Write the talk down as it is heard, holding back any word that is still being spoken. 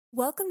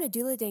Welcome to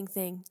Doula Dang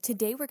Thing.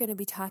 Today we're going to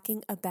be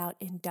talking about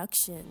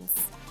inductions.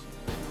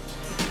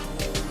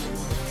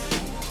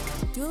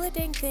 Doula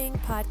Dang Thing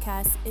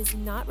podcast is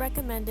not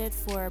recommended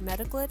for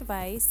medical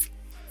advice.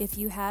 If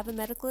you have a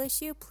medical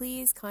issue,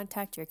 please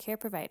contact your care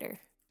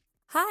provider.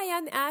 Hi,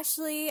 I'm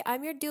Ashley.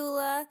 I'm your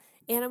doula,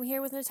 and I'm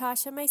here with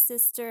Natasha, my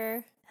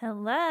sister.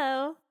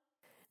 Hello.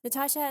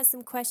 Natasha has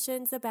some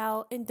questions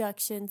about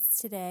inductions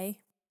today.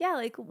 Yeah,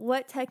 like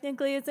what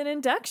technically is an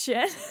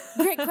induction?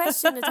 Great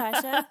question,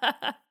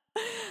 Natasha.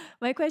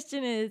 My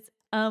question is,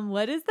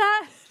 what is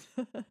that?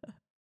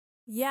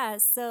 Yeah,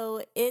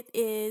 so it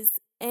is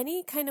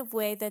any kind of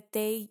way that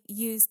they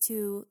use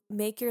to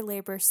make your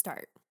labor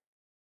start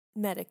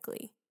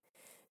medically.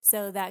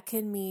 So that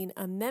can mean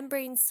a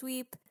membrane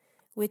sweep,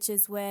 which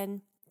is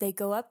when they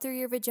go up through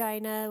your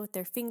vagina with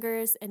their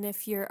fingers, and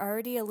if you're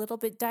already a little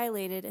bit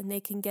dilated and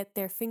they can get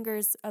their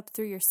fingers up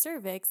through your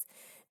cervix,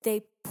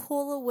 they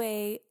pull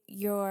away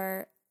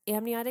your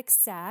amniotic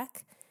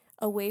sac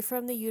away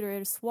from the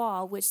uterus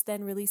wall, which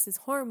then releases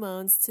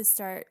hormones to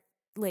start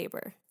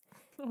labor.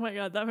 Oh my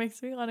God, that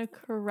makes me want to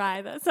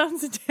cry. That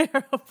sounds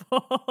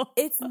terrible.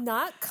 It's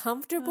not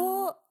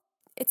comfortable.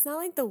 It's not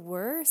like the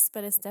worst,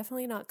 but it's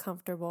definitely not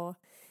comfortable.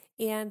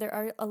 And there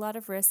are a lot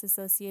of risks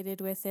associated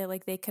with it,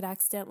 like they could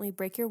accidentally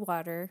break your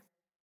water.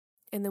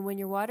 And then when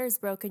your water is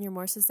broken, you're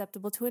more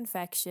susceptible to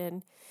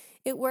infection.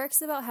 It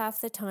works about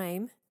half the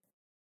time,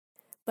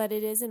 but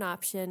it is an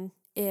option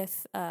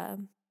if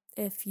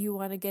you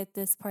want to get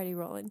this party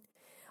rolling.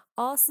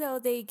 Also,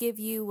 they give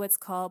you what's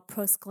called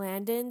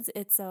prostaglandins.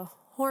 It's a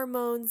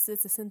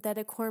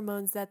synthetic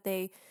hormones that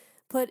they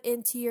put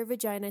into your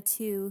vagina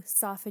to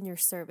soften your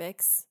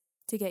cervix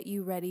to get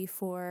you ready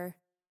for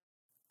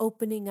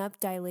opening up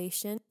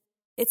dilation.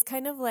 It's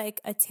kind of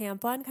like a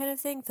tampon kind of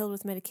thing filled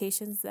with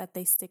medications that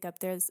they stick up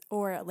there,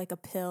 or like a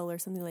pill or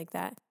something like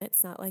that.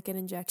 It's not like an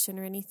injection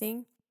or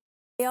anything.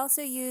 They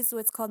also use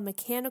what's called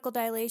mechanical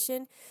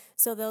dilation.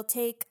 So they'll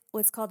take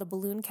what's called a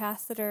balloon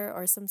catheter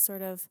or some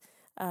sort of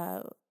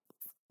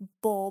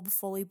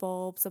Foley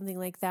bulb, something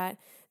like that.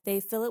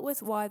 They fill it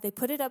with water. They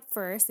put it up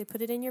first. They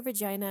put it in your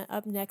vagina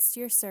up next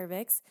to your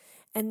cervix,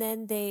 and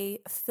then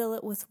they fill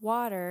it with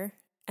water,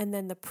 and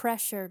then the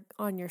pressure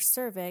on your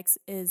cervix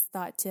is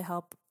thought to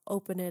help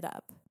open it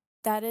up.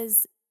 That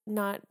is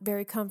not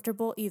very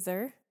comfortable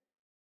either.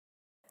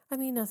 I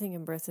mean, nothing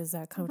in birth is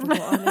that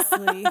comfortable,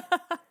 honestly.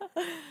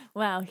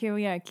 Wow, here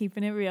we are,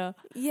 keeping it real.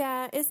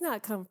 Yeah, it's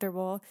not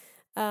comfortable.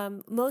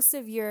 Most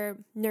of your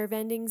nerve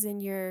endings in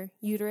your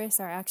uterus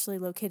are actually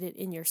located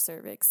in your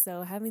cervix.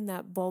 So having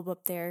that bulb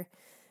up there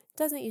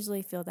doesn't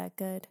usually feel that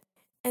good.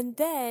 And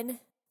then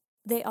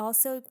they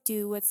also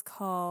do what's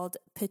called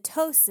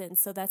Pitocin.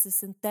 So that's a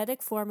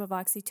synthetic form of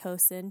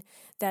oxytocin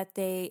that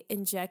they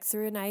inject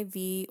through an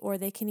IV, or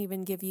they can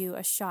even give you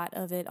a shot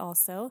of it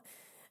also.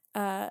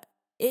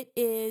 It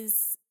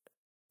is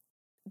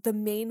the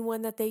main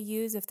one that they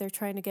use if they're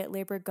trying to get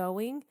labor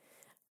going.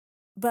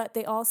 But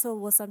they also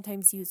will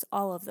sometimes use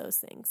all of those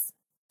things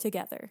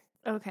together.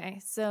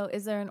 Okay, so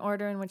is there an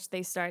order in which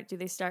they start? Do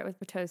they start with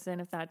Pitocin?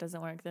 If that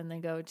doesn't work, then they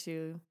go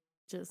to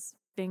just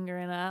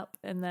fingering up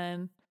and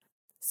then...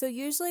 So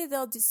usually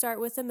they'll start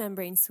with a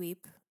membrane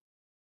sweep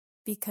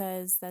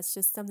because that's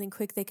just something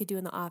quick they could do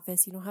in the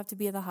office. You don't have to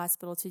be at the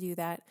hospital to do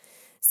that.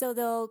 So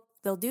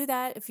they'll do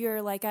that if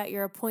you're like at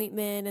your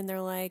appointment and they're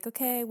like,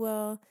 okay,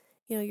 well,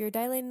 you know, you're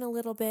dilating a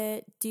little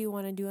bit. Do you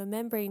want to do a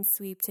membrane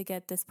sweep to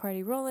get this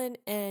party rolling?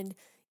 And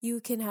you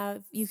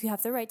have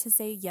the right to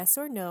say yes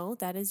or no.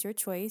 That is your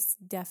choice,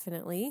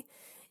 definitely.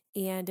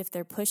 And if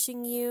they're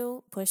pushing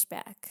you, push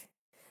back.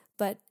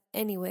 But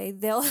anyway,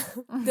 they'll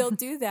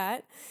do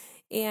that.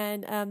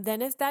 And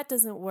then if that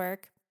doesn't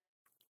work,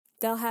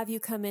 they'll have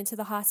you come into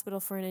the hospital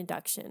for an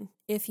induction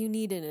if you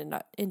need an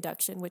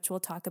induction, which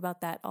we'll talk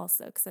about that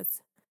also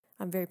because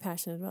I'm very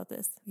passionate about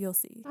this. You'll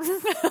see.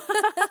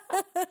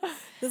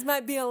 This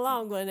might be a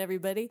long one,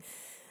 everybody.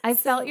 I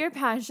felt your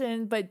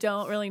passion, but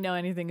don't really know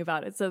anything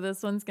about it. So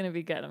this one's going to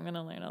be good. I'm going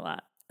to learn a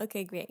lot.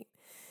 Okay, great.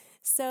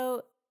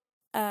 So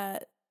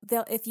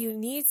if you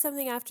need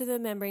something after the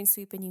membrane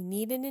sweep and you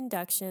need an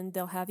induction,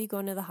 they'll have you go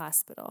into the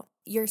hospital.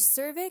 Your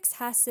cervix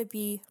has to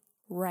be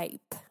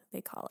ripe,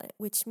 they call it,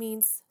 which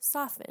means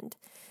softened.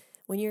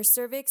 When your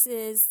cervix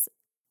is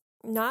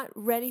not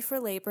ready for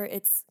labor,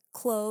 it's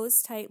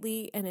closed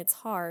tightly and it's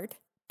hard,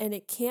 and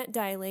it can't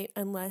dilate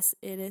unless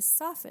it is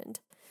softened.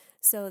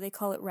 So they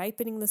call it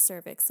ripening the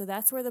cervix. So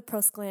that's where the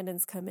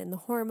prostaglandins come in, the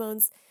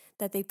hormones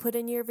that they put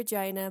in your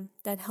vagina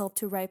that help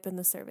to ripen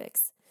the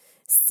cervix.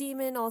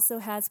 Semen also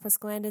has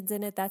prostaglandins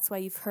in it. That's why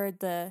you've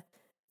heard the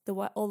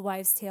old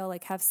wives' tale,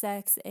 like have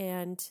sex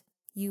and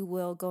you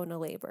will go into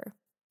labor.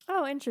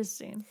 Oh,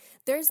 interesting.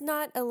 There's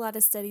not a lot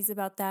of studies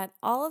about that.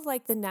 All of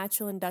like the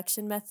natural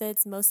induction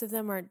methods, most of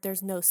them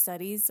there's no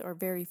studies or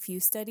very few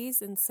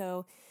studies. And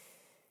so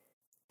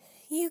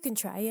you can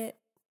try it.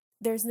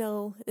 It's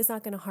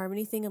not going to harm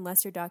anything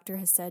unless your doctor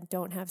has said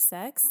don't have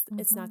sex. Mm-hmm.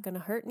 It's not going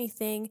to hurt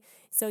anything.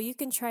 So you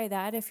can try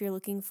that if you're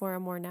looking for a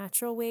more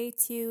natural way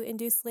to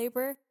induce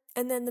labor.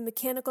 And then the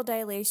mechanical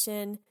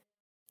dilation,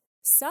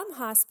 Some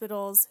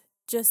hospitals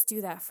just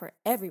do that for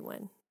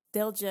everyone.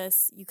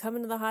 You come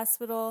into the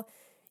hospital,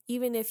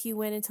 even if you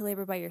went into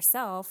labor by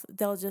yourself,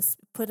 they'll just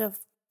put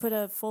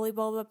a Foley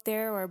bulb up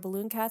there or a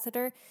balloon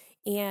catheter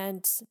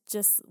and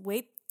just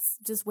wait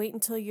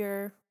until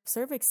your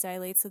cervix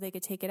dilates so they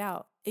could take it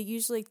out. It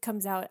usually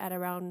comes out at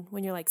around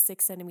when you're like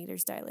 6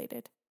 centimeters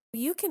dilated.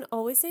 You can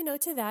always say no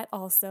to that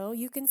also.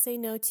 You can say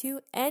no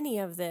to any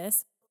of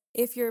this.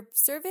 If your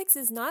cervix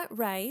is not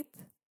ripe,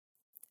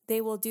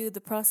 they will do the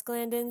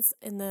prostaglandins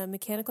and the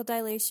mechanical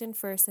dilation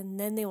first, and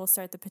then they will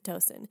start the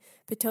Pitocin.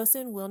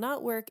 Pitocin will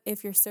not work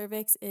if your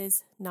cervix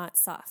is not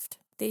soft.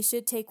 They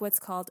should take what's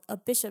called a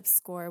Bishop's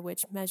score,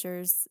 which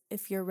measures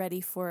if you're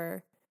ready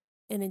for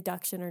an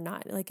induction or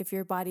not, like if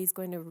your body's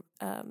going to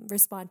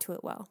respond to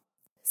it well.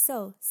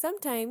 So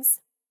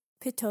sometimes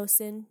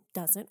Pitocin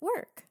doesn't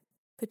work.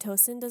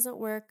 Pitocin doesn't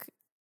work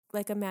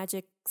like a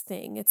magic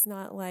thing. It's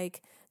not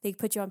like they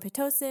put you on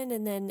Pitocin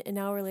and then an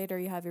hour later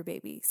you have your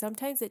baby.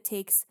 Sometimes it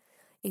takes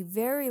a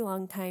very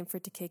long time for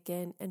it to kick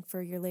in and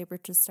for your labor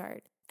to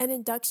start. An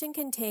induction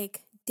can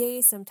take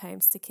days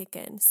sometimes to kick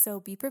in. So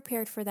be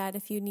prepared for that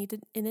if you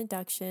need an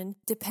induction.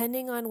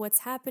 Depending on what's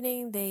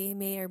happening, they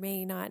may or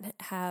may not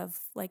have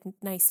like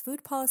nice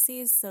food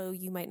policies, so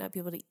you might not be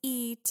able to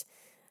eat,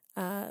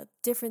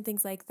 different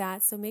things like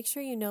that. So make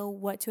sure you know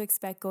what to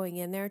expect going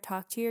in there.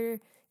 Talk to your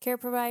care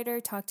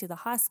provider, talk to the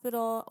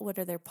hospital, what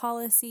are their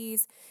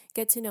policies,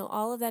 get to know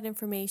all of that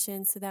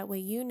information so that way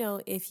you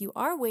know if you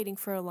are waiting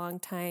for a long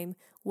time,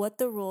 what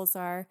the rules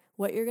are,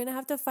 what you're going to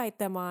have to fight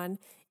them on,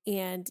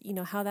 and you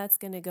know how that's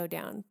going to go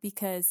down,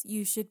 because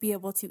you should be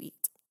able to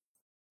eat.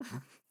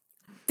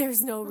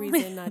 There's no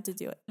reason not to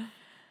do it.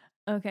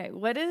 Okay,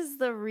 what is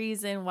the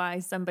reason why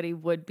somebody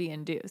would be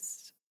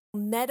induced?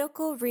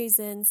 Medical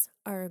reasons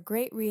are a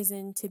great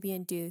reason to be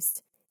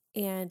induced,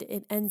 and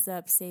it ends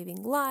up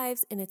saving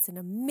lives, and it's an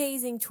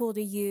amazing tool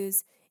to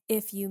use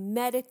if you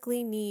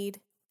medically need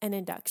an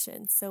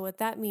induction. So what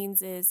that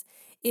means is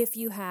if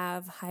you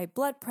have high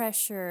blood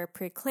pressure,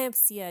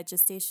 preeclampsia,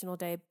 gestational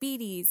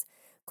diabetes,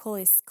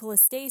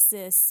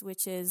 cholestasis,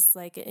 which is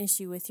like an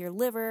issue with your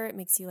liver, it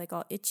makes you like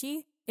all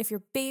itchy. If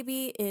your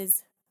baby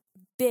is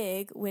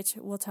big, which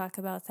we'll talk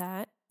about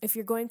that. If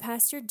you're going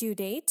past your due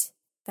date,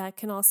 that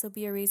can also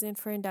be a reason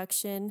for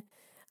induction.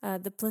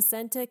 The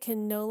placenta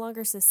can no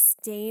longer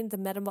sustain the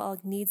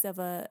metabolic needs of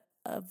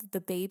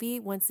the baby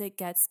once it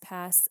gets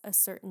past a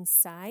certain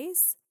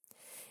size.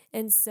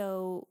 And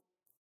so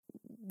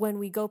when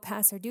we go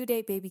past our due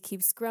date, baby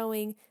keeps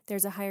growing,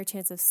 there's a higher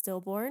chance of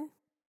stillborn.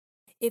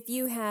 If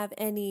you have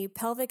any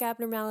pelvic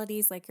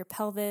abnormalities, like your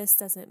pelvis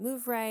doesn't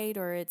move right,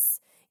 or it's,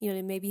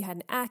 maybe you had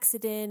an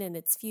accident and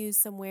it's fused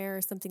somewhere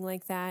or something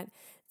like that,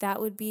 that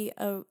would be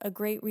a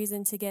great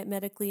reason to get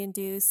medically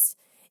induced.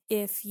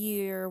 If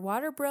your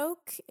water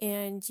broke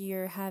and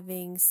you're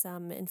having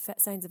some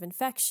signs of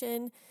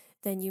infection,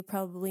 then you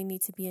probably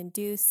need to be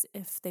induced.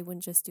 If they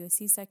wouldn't just do a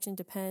C-section,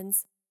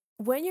 depends.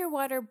 When your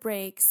water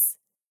breaks,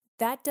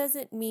 that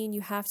doesn't mean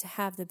you have to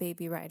have the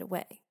baby right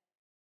away.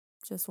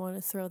 Just want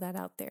to throw that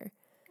out there.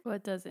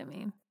 What does it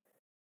mean?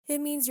 It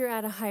means you're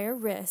at a higher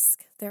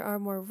risk. There are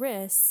more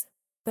risks,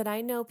 but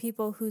I know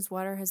people whose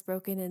water has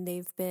broken and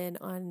they've been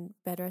on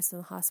bed rest in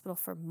the hospital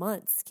for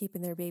months,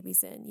 keeping their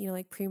babies in,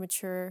 like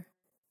premature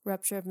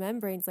rupture of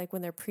membranes, like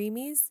when they're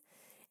preemies,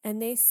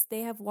 and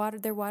they have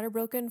their water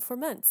broken for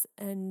months,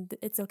 and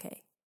it's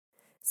okay.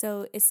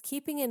 So it's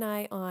keeping an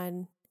eye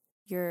on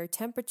your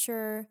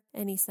temperature,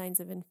 any signs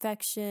of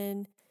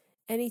infection,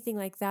 anything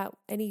like that,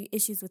 any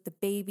issues with the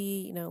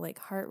baby, like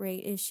heart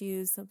rate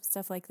issues, some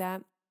stuff like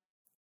that.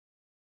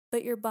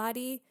 But your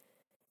body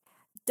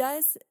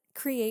does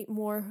create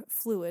more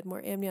fluid,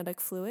 more amniotic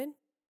fluid.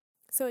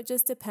 So it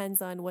just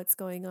depends on what's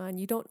going on.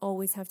 You don't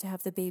always have to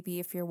have the baby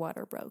if your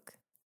water broke.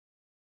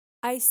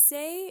 I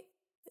say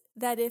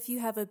that if you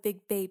have a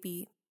big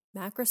baby,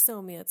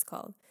 macrosomia it's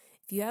called,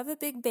 if you have a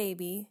big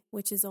baby,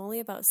 which is only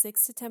about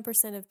 6 to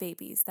 10% of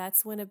babies,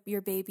 that's when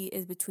your baby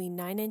is between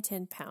 9 and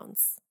 10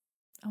 pounds.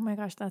 Oh my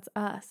gosh, that's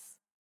us.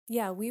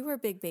 Yeah, we were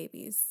big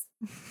babies.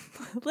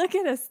 Look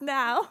at us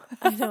now.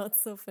 I know,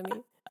 it's so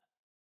funny.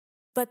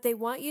 But they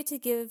want you to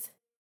give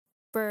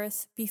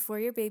birth before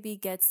your baby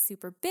gets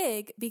super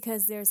big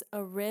because there's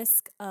a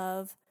risk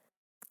of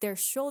their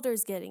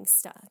shoulders getting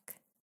stuck.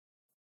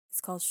 It's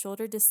called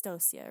shoulder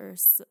dystocia or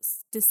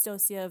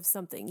dystocia of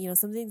something.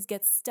 Something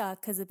gets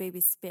stuck because the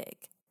baby's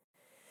big.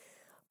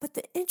 But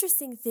the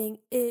interesting thing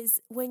is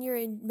when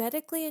you're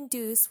medically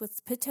induced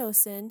with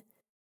Pitocin,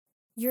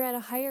 you're at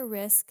a higher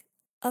risk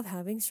of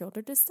having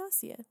shoulder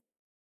dystocia.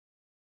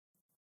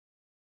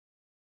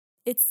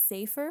 It's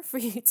safer for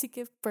you to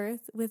give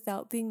birth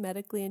without being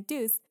medically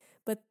induced,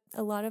 but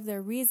a lot of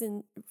their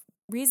reasons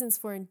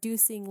for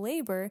inducing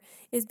labor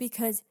is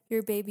because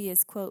your baby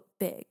is, quote,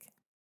 big.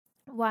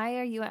 Why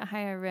are you at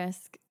higher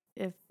risk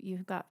if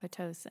you've got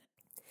Pitocin?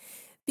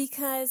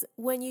 Because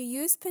when you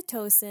use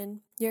Pitocin,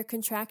 your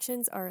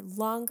contractions are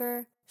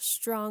longer,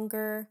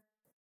 stronger,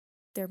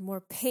 they're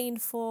more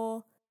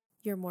painful,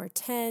 you're more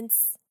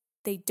tense.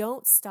 They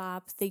don't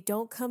stop. They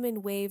don't come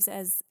in waves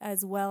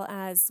as well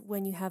as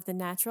when you have the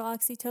natural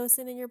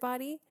oxytocin in your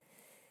body.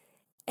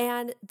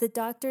 And the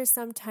doctors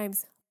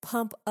sometimes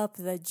pump up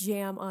the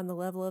jam on the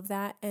level of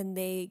that, and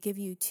they give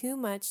you too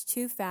much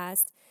too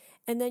fast,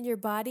 and then your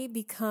body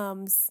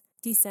becomes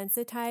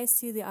desensitized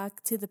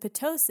to the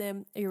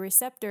Pitocin. Your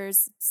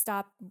receptors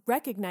stop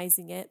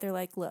recognizing it. They're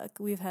like, look,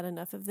 we've had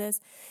enough of this.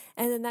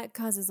 And then that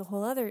causes a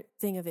whole other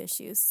thing of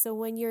issues. So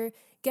when you're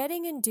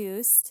getting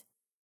induced,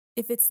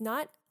 if it's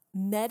not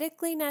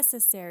medically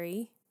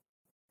necessary,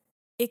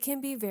 it can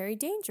be very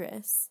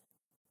dangerous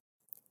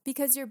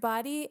because your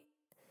body,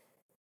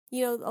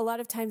 a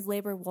lot of times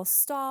labor will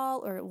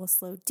stall or it will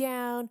slow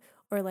down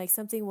or like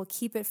something will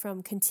keep it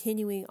from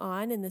continuing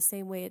on in the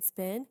same way it's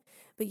been.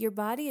 But your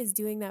body is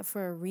doing that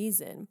for a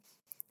reason.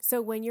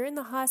 So when you're in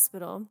the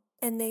hospital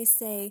and they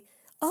say,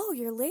 oh,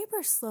 your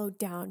labor slowed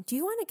down. Do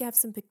you want to have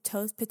some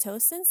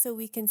Pitocin so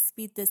we can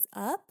speed this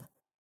up?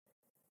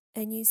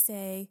 And you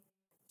say,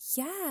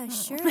 yeah,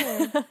 sure.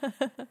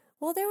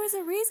 Well, there was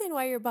a reason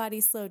why your body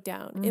slowed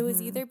down. Mm-hmm. It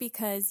was either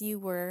because you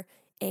were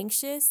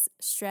anxious,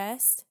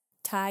 stressed,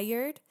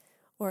 tired,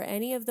 or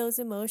any of those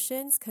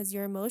emotions, because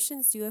your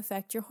emotions do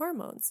affect your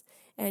hormones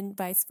and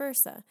vice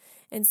versa.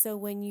 And so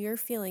when you're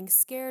feeling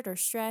scared or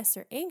stressed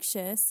or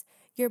anxious,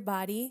 your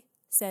body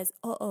says,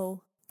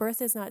 uh-oh,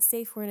 birth is not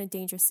safe. We're in a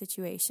dangerous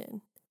situation.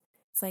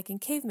 It's like in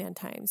caveman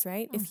times,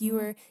 right? Mm-hmm. If you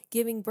were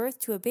giving birth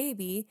to a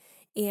baby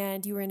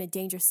and you were in a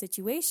dangerous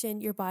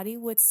situation, your body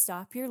would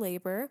stop your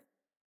labor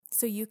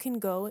so you can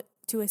go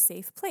to a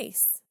safe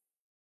place.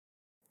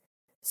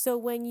 So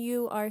when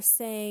you are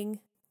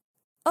saying,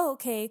 oh,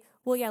 okay,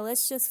 well, yeah,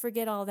 let's just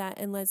forget all that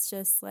and let's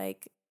just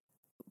like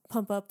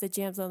pump up the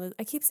jams on the...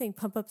 I keep saying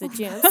pump up the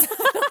jams.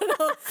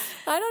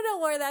 I don't know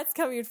where that's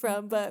coming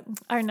from, but...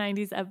 Our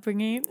 90s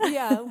upbringing.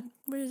 Yeah,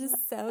 we're just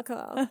so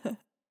cool.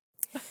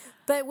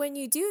 But when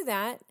you do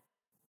that,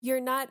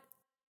 you're not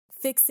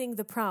fixing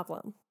the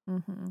problem.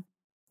 Mm-hmm.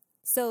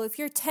 So if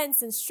you're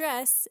tense and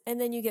stressed and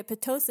then you get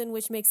Pitocin,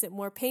 which makes it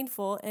more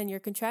painful and your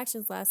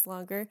contractions last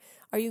longer,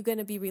 are you going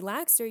to be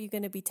relaxed or are you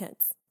going to be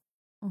tense?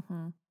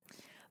 Mm-hmm.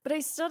 But I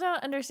still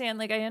don't understand.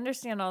 Like, I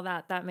understand all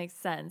that. That makes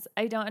sense.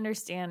 I don't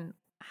understand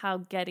how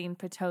getting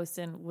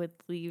Pitocin would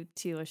lead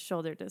to a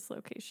shoulder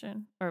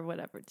dislocation or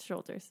whatever.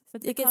 Shoulders.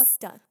 What's it gets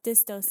stuck.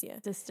 Dystocia.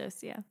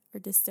 Or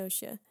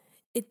dystocia.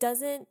 It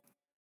doesn't.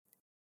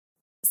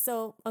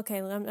 So, okay,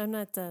 I'm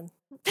not done.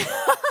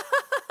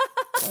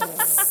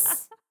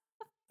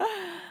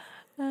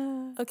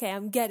 Okay,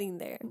 I'm getting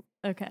there.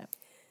 Okay.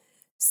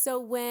 So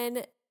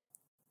when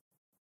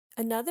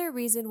another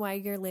reason why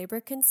your labor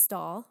can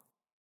stall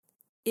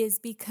is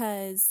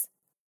because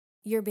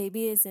your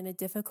baby is in a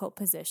difficult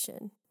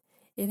position.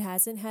 It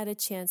hasn't had a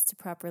chance to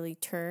properly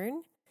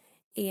turn,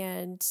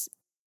 and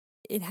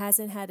it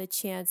hasn't had a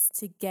chance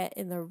to get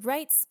in the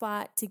right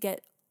spot to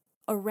get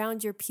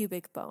around your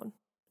pubic bone.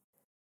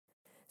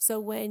 So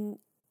when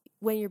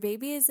your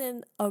baby is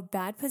in a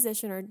bad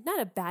position, or not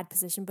a bad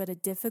position, but a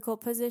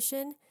difficult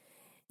position,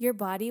 your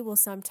body will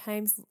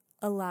sometimes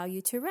allow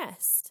you to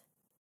rest.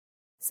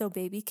 So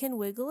baby can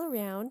wiggle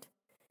around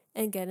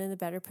and get in a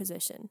better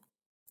position.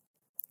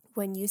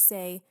 When you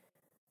say,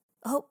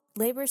 oh,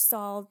 labor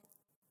stalled,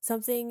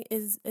 something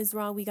is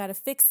wrong, we got to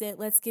fix it,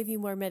 let's give you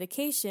more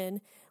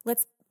medication,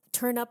 let's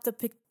turn up the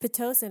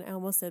Pitocin. I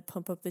almost said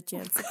pump up the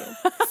jams again.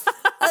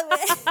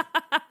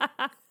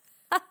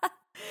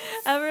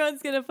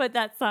 Everyone's going to put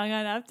that song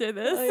on after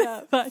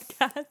this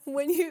podcast.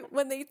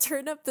 When they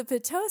turn up the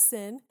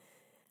Pitocin,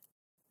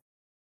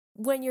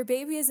 when your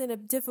baby is in a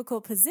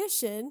difficult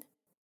position,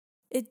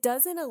 it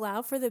doesn't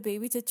allow for the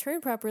baby to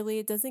turn properly.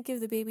 It doesn't give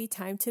the baby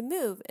time to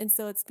move. And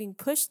so it's being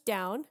pushed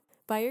down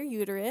by your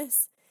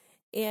uterus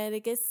and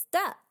it gets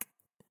stuck.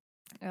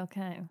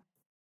 Okay.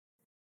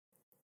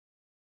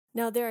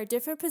 Now, there are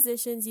different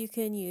positions you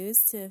can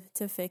use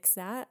to fix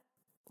that.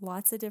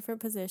 Lots of different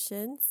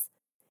positions.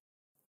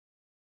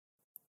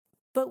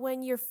 But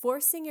when you're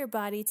forcing your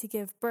body to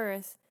give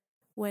birth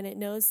when it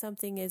knows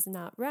something is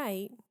not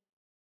right,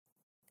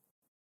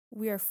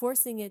 we are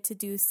forcing it to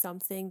do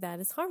something that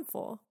is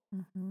harmful.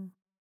 Mm-hmm.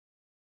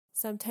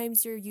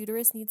 Sometimes your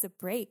uterus needs a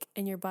break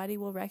and your body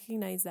will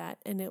recognize that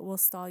and it will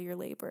stall your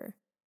labor.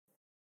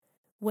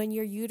 When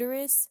your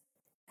uterus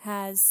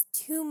has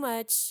too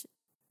much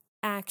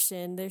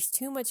action, there's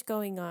too much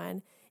going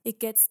on, it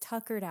gets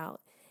tuckered out.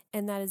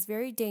 And that is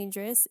very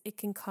dangerous. It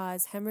can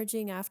cause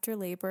hemorrhaging after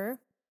labor.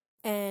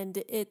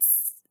 And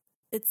it's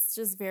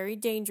just very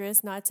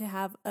dangerous not to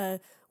have a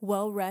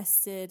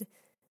well-rested,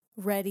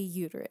 ready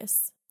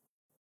uterus.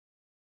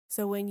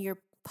 So when you're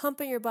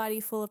pumping your body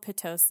full of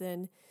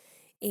Pitocin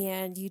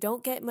and you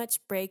don't get much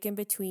break in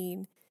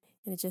between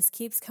and it just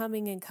keeps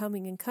coming and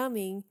coming and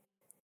coming,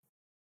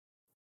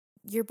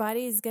 your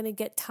body is going to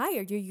get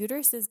tired. Your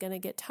uterus is going to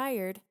get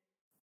tired.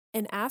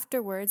 And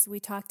afterwards,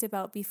 we talked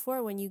about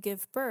before, when you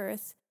give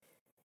birth,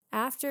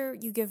 after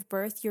you give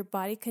birth,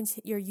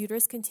 your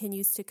uterus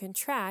continues to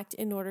contract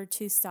in order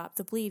to stop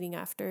the bleeding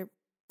after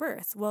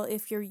birth. Well,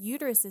 if your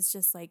uterus is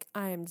just like,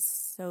 I'm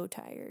so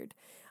tired,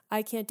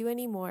 I can't do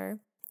any more,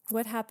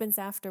 What happens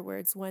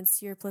afterwards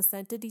once your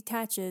placenta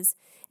detaches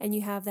and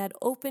you have that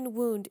open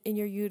wound in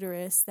your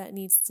uterus that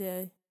needs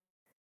to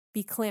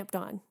be clamped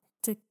on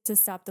to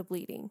stop the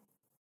bleeding?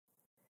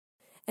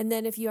 And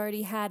then if you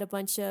already had a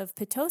bunch of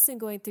Pitocin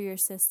going through your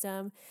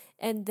system,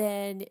 and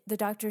then the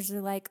doctors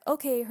are like,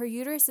 okay, her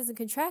uterus isn't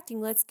contracting,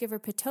 let's give her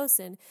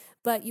Pitocin,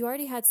 but you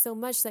already had so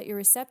much that your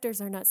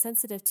receptors are not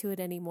sensitive to it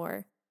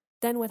anymore,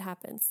 then what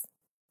happens?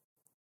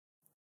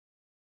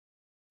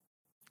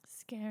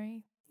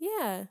 Scary.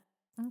 Yeah.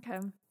 Okay.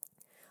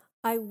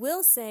 I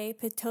will say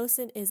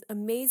Pitocin is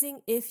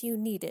amazing if you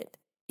need it.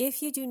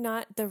 If you do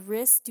not, the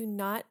risks do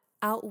not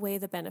outweigh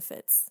the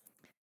benefits.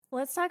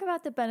 Let's talk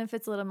about the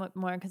benefits a little bit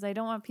more, because I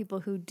don't want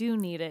people who do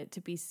need it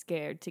to be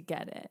scared to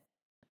get it.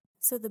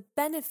 So the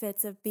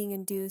benefits of being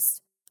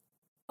induced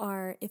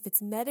are, if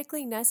it's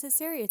medically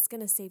necessary, it's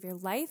going to save your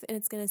life and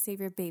it's going to save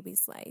your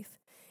baby's life.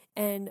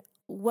 And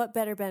what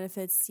better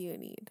benefits do you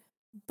need?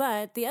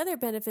 But the other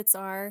benefits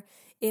are,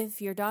 if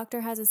your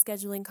doctor has a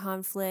scheduling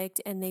conflict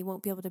and they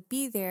won't be able to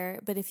be there,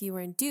 but if you were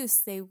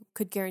induced, they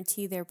could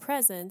guarantee their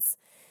presence.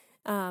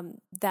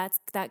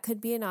 That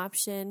could be an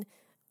option.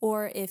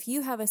 Or if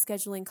you have a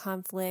scheduling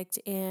conflict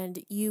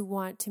and you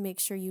want to make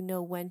sure you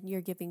know when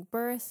you're giving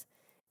birth,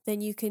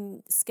 then you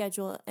can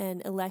schedule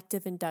an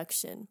elective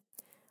induction.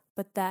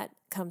 But that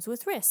comes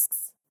with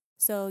risks.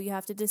 So you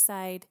have to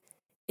decide,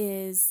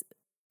 is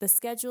the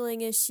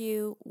scheduling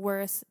issue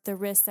worth the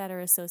risks that are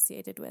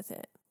associated with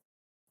it?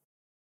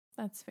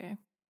 That's fair.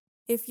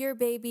 If your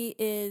baby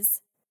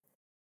is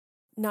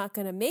not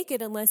going to make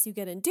it unless you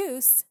get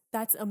induced,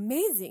 that's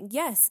amazing.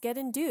 Yes, get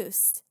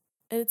induced.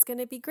 And it's going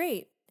to be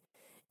great.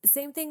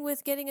 Same thing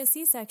with getting a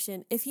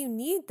C-section. If you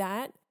need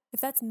that,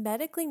 if that's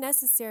medically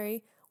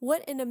necessary,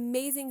 what an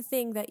amazing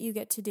thing that you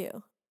get to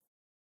do.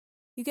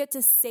 You get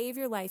to save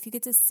your life. You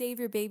get to save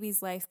your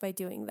baby's life by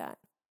doing that.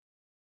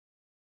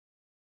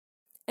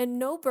 And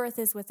no birth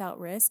is without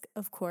risk,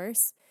 of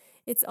course.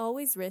 It's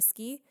always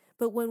risky,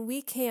 but when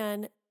we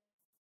can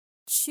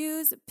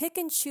pick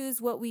and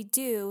choose what we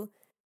do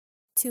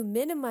to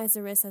minimize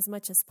the risk as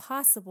much as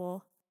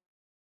possible,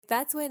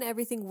 that's when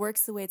everything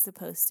works the way it's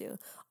supposed to.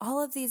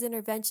 All of these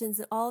interventions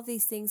and all of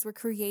these things were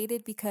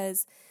created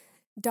because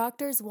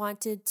doctors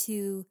wanted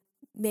to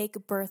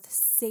make birth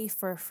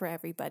safer for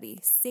everybody,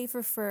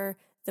 safer for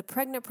the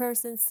pregnant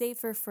person,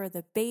 safer for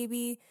the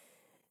baby.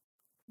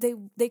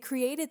 They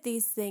created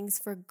these things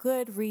for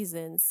good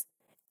reasons,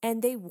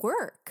 and they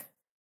work.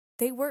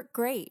 They work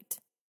great.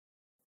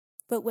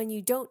 But when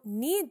you don't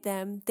need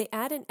them, they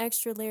add an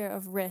extra layer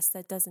of risk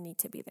that doesn't need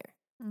to be there.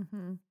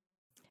 Mm-hmm.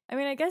 I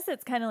mean, I guess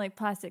it's kind of like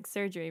plastic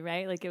surgery,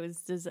 right? Like it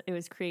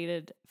was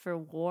created for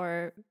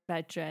war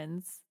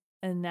veterans,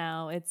 and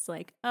now it's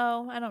like,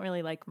 oh, I don't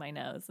really like my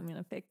nose, I'm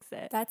gonna fix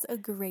it. That's a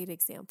great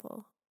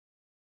example.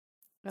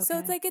 Okay. So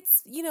it's like,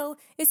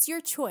 it's your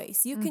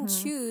choice. You can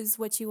choose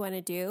what you want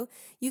to do.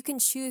 You can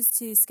choose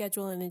to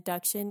schedule an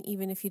induction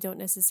even if you don't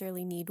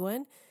necessarily need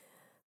one,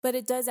 but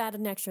it does add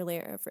an extra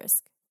layer of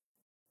risk.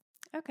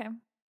 Okay,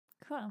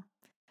 cool.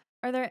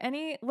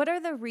 What are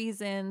the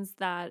reasons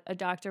that a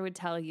doctor would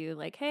tell you,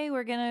 like, hey,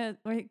 we're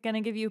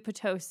gonna give you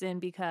Pitocin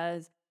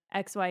because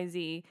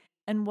XYZ,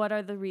 and what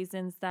are the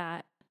reasons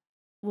that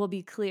will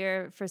be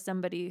clear for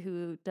somebody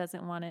who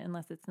doesn't want it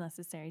unless it's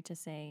necessary to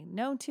say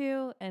no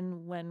to,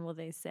 and when will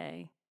they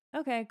say,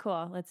 okay,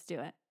 cool, let's do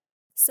it?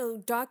 So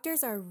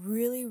doctors are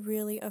really,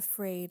 really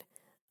afraid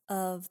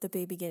of the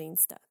baby getting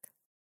stuck.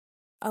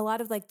 A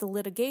lot of like the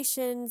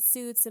litigation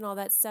suits and all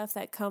that stuff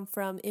that come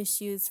from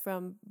issues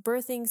from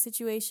birthing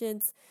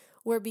situations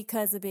were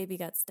because the baby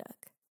got stuck.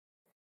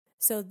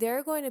 So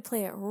they're going to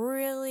play it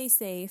really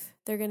safe.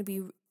 They're going to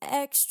be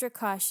extra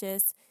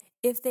cautious.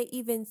 If they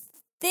even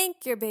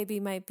think your baby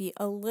might be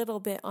a little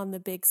bit on the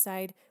big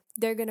side,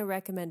 they're going to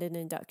recommend an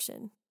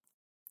induction.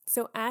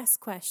 So ask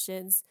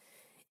questions.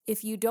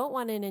 If you don't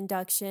want an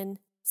induction,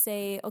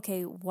 say,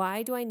 okay,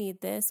 why do I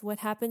need this? What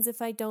happens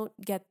if I don't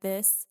get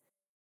this?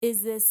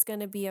 Is this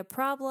going to be a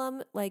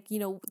problem? Like,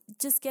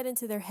 just get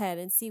into their head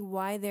and see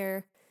why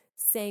they're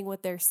saying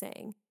what they're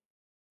saying.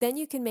 Then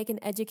you can make an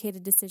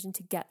educated decision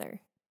together.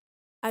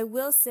 I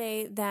will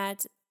say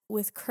that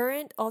with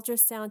current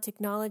ultrasound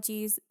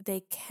technologies,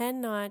 they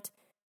cannot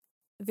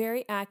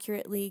very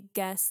accurately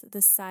guess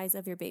the size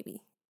of your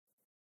baby.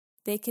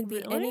 They can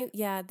be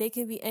they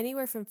can be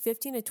anywhere from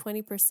 15 to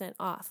 20%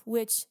 off,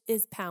 which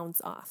is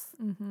pounds off.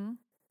 Mm-hmm.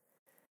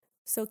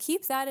 So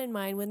keep that in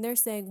mind when they're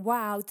saying,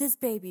 wow, this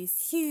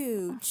baby's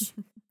huge.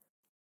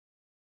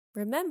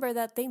 Remember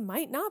that they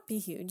might not be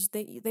huge.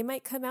 They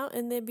might come out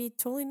and they'd be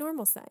totally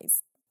normal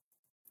size.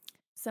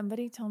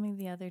 Somebody told me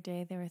the other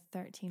day they were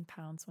 13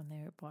 pounds when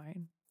they were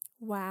born.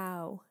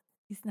 Wow.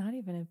 He's not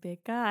even a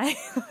big guy.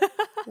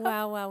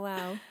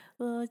 Wow.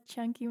 Little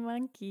chunky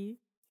monkey.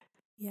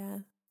 Yeah.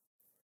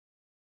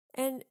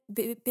 And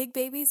big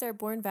babies are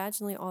born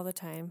vaginally all the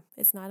time.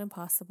 It's not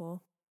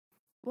impossible.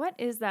 What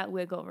is that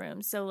wiggle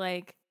room? So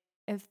like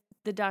if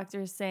the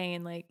doctor's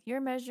saying like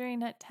you're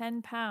measuring at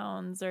 10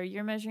 pounds or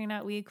you're measuring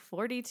at week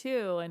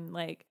 42 and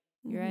like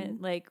you're at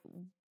like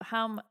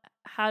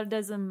how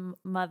does a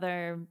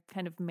mother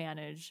kind of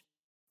manage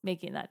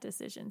making that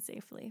decision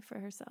safely for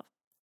herself?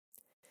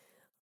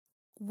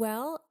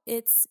 Well,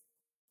 it's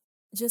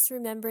just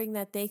remembering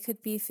that they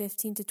could be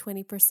 15 to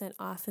 20%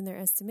 off in their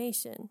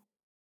estimation.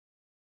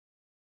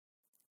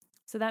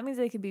 So that means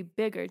they could be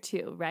bigger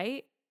too,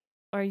 right?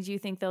 Or do you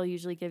think they'll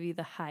usually give you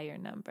the higher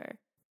number?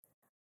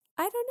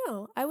 I don't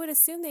know. I would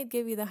assume they'd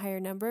give you the higher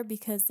number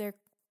because they're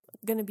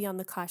going to be on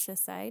the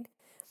cautious side.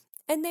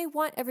 And they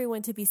want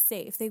everyone to be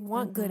safe. They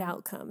want good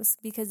outcomes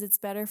because it's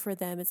better for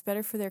them. It's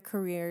better for their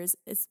careers.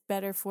 It's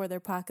better for their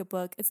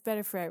pocketbook. It's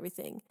better for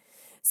everything.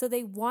 So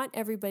they want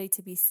everybody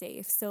to be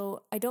safe.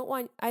 So I don't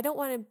want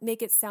to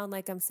make it sound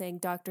like I'm saying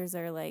doctors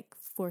are like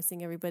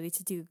forcing everybody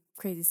to do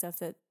crazy stuff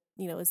that,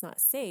 is not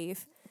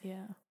safe.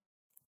 Yeah.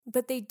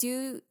 But they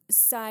do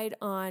side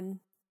on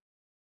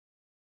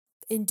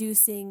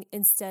inducing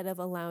instead of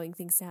allowing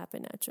things to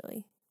happen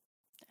naturally.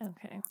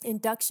 Okay.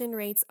 Induction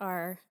rates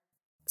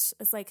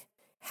it's like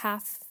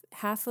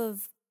half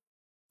of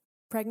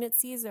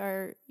pregnancies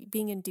are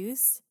being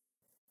induced.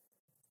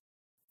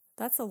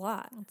 That's a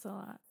lot. That's a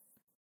lot.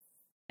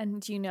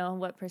 And do you know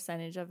what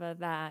percentage of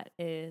that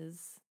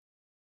is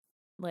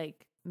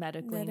like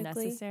medically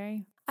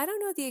necessary? I don't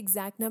know the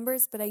exact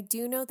numbers, but I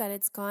do know that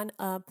it's gone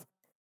up,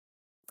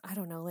 I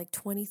don't know, like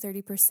 20,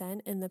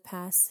 30% in the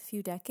past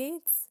few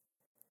decades.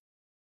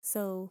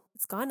 So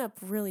it's gone up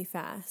really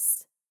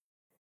fast.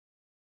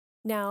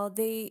 Now,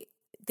 they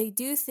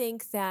do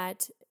think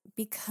that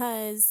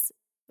because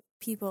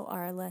people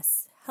are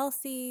less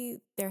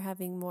healthy, they're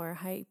having more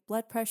high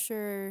blood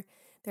pressure,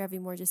 they're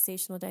having more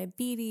gestational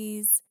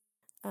diabetes,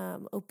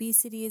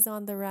 obesity is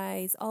on the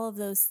rise. All of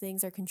those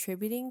things are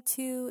contributing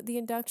to the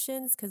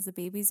inductions because the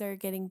babies are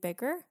getting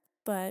bigger,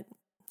 but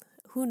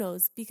who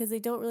knows? Because they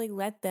don't really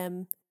let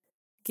them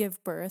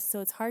give birth, so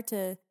it's hard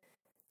to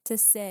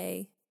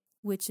say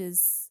which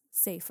is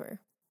safer.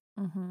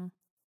 Mm-hmm.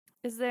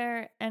 Is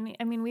there any,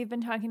 we've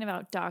been talking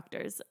about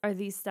doctors. Are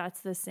these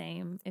stats the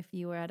same if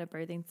you were at a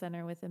birthing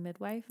center with a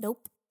midwife?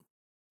 Nope.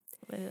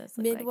 What does this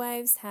look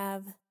Midwives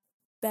have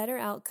better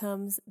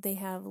outcomes. They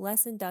have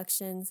less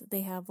inductions.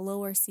 They have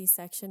lower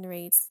C-section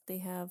rates. They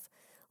have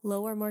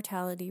lower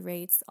mortality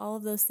rates. All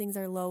of those things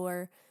are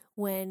lower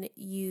when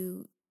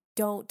you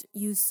don't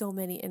use so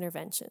many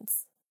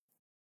interventions.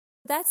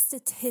 That's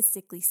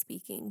statistically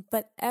speaking,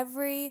 but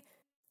every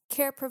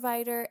care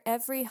provider,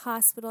 every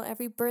hospital,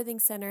 every birthing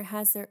center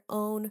has their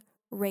own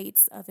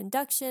rates of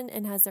induction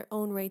and has their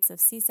own rates of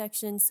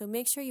C-section. So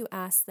make sure you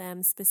ask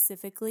them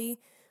specifically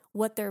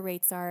what their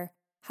rates are,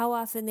 how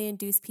often they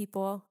induce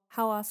people,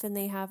 how often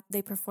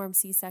they perform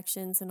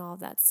C-sections and all of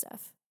that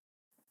stuff.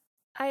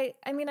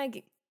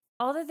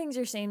 All the things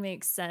you're saying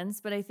make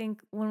sense, but I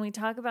think when we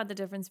talk about the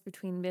difference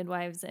between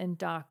midwives and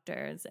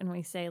doctors and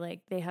we say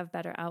like they have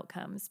better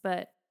outcomes,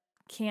 but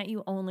can't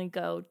you only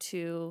go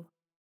to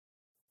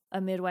a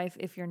midwife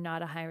if you're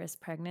not a high-risk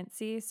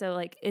pregnancy? So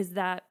like, is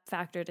that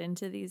factored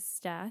into these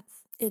stats?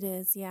 It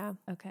is, yeah.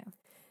 Okay.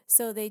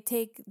 So they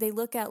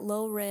look at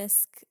low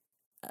risk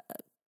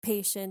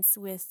patients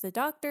with the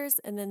doctors,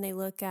 and then they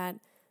look at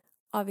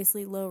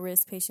obviously low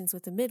risk patients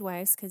with the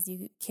midwives because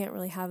you can't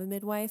really have a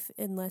midwife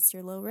unless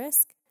you're low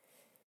risk.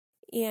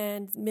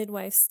 And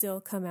midwives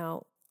still come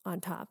out on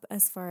top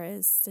as far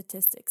as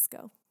statistics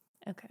go.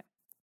 Okay.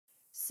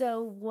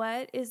 So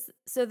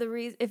the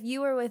reason, if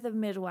you were with a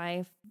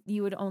midwife,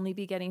 you would only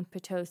be getting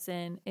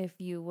Pitocin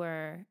if you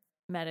were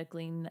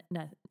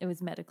it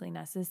was medically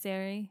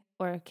necessary,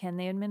 or can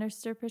they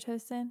administer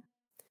Pitocin?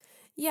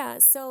 Yeah,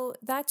 so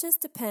that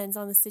just depends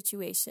on the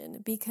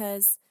situation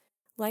because,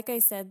 like I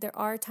said, there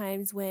are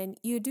times when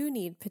you do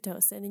need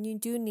Pitocin and you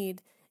do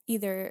need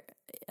either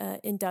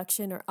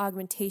induction or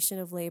augmentation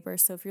of labor.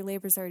 So if your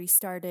labor's already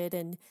started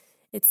and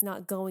it's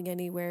not going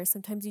anywhere,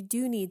 sometimes you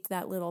do need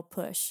that little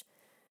push.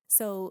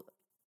 So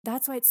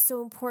that's why it's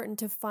so important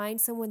to find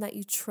someone that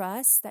you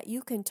trust, that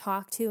you can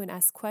talk to and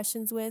ask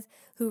questions with,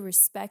 who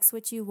respects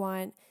what you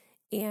want,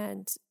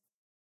 and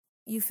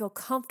you feel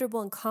comfortable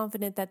and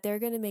confident that they're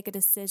going to make a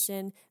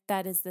decision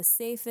that is the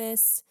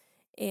safest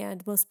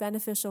and most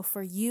beneficial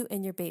for you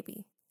and your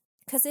baby.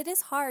 Because it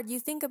is hard. You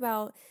think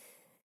about,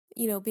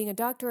 being a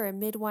doctor or a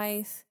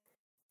midwife,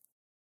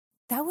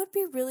 that would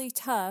be really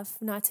tough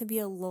not to be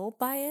a little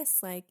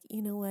biased. Like,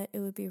 you know what? It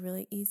would be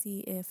really easy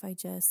if I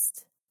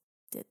just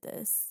did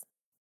this.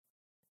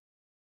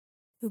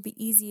 It would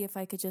be easy if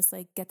I could just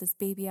like get this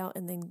baby out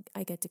and then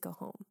I get to go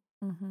home.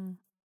 Mm-hmm.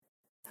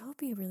 That would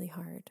be really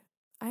hard.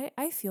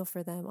 I feel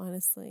for them,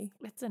 honestly.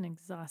 It's an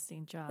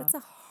exhausting job. It's a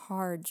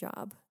hard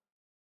job.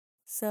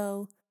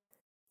 So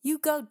you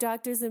go,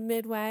 doctors and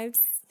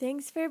midwives.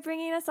 Thanks for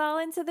bringing us all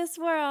into this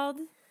world.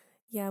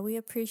 Yeah, we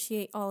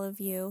appreciate all of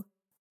you.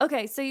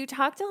 Okay, so you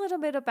talked a little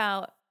bit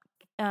about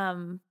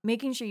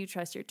making sure you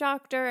trust your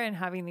doctor and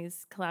having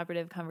these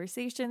collaborative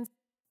conversations.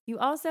 You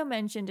also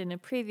mentioned in a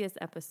previous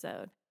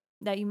episode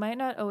that you might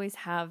not always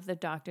have the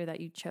doctor that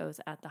you chose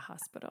at the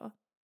hospital.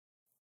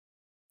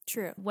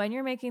 True. When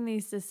you're making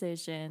these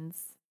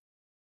decisions,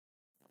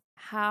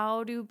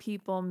 how do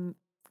people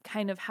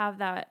kind of have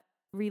that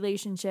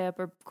relationship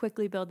or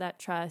quickly build that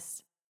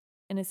trust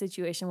in a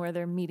situation where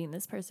they're meeting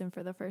this person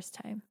for the first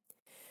time?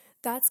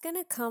 That's going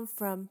to come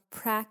from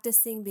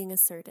practicing being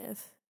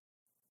assertive.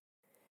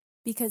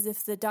 Because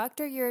if the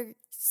doctor you're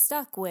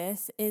stuck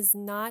with is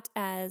not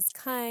as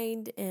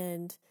kind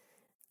and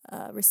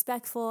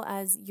respectful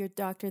as your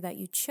doctor that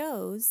you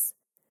chose,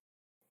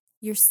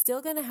 you're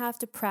still going to have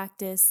to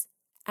practice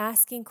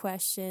asking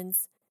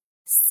questions,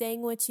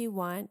 saying what you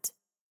want,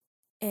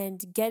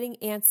 and getting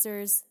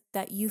answers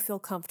that you feel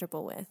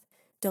comfortable with.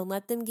 Don't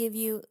let them give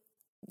you,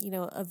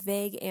 a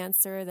vague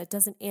answer that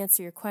doesn't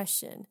answer your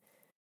question.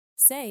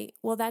 Say,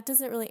 well, that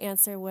doesn't really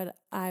answer what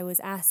I was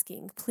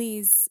asking.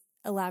 Please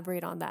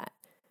elaborate on that.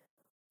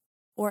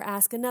 Or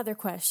ask another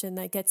question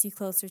that gets you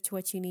closer to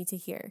what you need to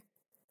hear.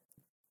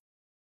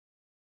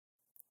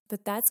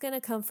 But that's going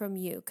to come from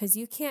you because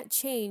you can't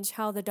change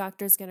how the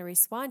doctor's going to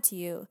respond to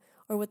you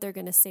or what they're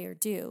going to say or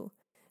do.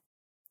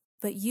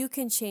 But you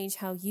can change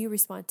how you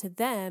respond to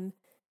them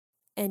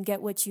and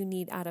get what you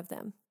need out of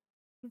them.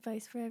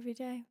 Advice for every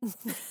day.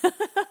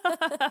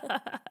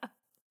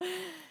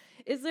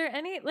 Is there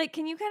any,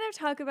 can you kind of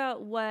talk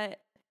about what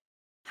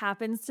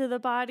happens to the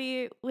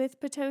body with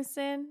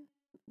Pitocin?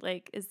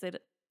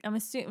 I'm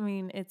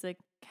assuming it's a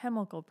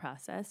chemical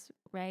process,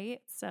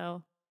 right?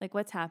 So,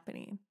 what's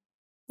happening?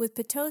 With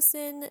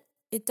Pitocin,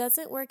 it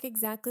doesn't work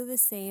exactly the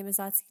same as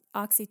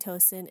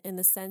oxytocin in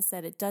the sense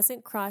that it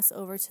doesn't cross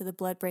over to the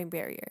blood-brain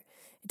barrier.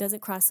 It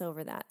doesn't cross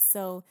over that.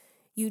 So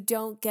you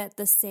don't get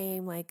the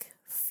same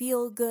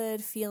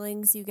feel-good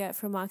feelings you get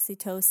from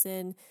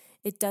oxytocin.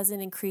 It doesn't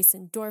increase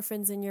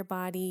endorphins in your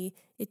body.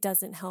 It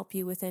doesn't help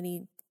you with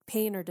any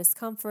pain or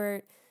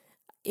discomfort.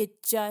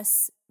 It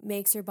just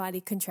makes your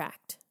body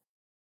contract.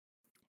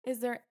 Is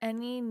there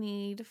any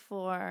need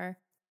for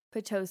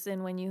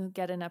Pitocin when you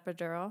get an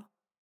epidural?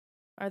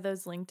 Are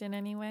those linked in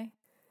any way?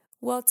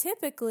 Well,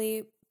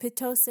 typically,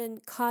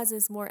 Pitocin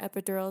causes more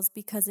epidurals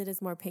because it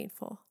is more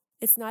painful.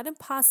 It's not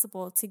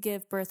impossible to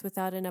give birth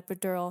without an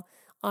epidural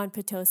on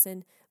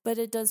Pitocin, but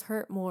it does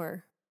hurt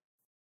more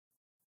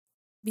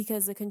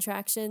because the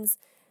contractions,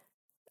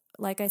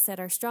 like I said,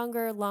 are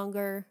stronger,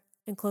 longer,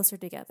 and closer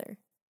together.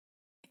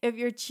 If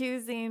you're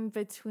choosing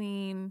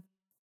between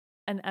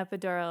an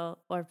epidural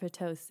or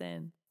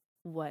Pitocin,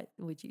 what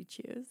would you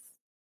choose?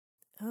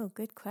 Oh,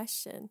 good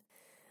question.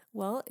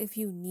 Well, if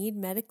you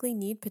medically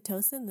need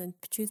Pitocin, then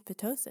choose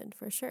Pitocin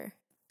for sure.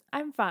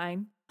 I'm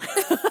fine.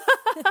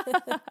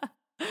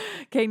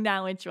 Okay,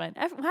 now which one?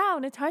 Wow,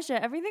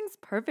 Natasha, everything's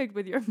perfect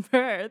with your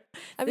birth.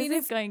 This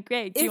is going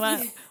great.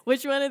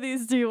 Which one of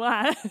these do you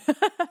want?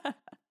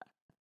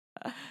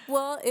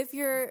 Well, if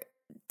you're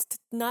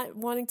not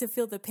wanting to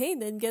feel the pain,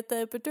 then get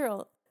the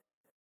epidural.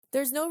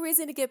 There's no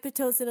reason to get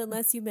Pitocin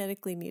unless you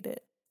medically need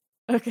it.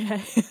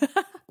 Okay.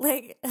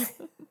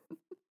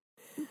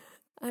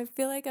 I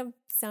feel like I'm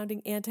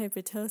sounding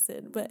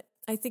anti-Pitocin, but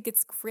I think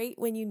it's great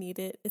when you need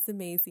it. It's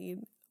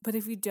amazing. But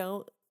if you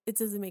don't, it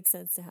doesn't make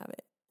sense to have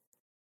it.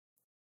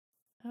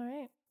 All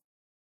right.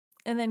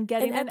 And then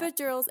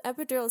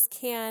epidurals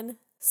can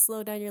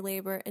slow down your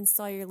labor and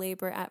stall your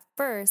labor at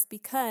first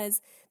because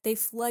they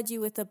flood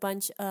you with a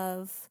bunch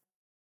of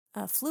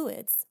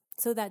fluids.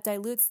 So that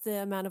dilutes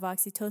the amount of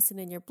oxytocin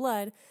in your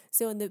blood.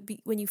 So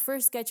when you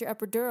first get your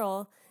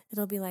epidural,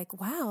 it'll be like,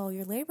 wow,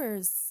 your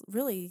labor's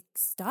really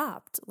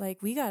stopped.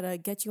 We got to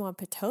get you on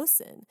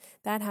Pitocin.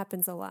 That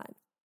happens a lot.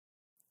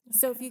 Okay.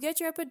 So if you get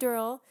your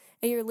epidural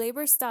and your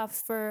labor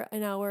stops for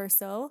an hour or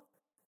so,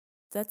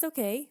 that's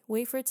okay.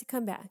 Wait for it to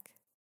come back.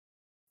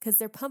 Because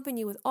they're pumping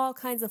you with all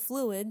kinds of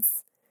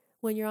fluids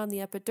when you're on the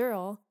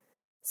epidural.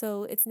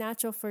 So it's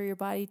natural for your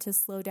body to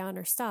slow down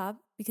or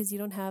stop because you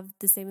don't have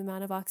the same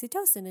amount of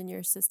oxytocin in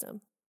your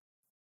system.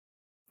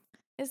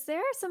 Is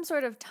there some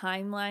sort of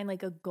timeline,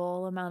 a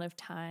goal amount of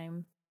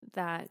time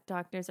that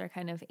doctors are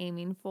kind of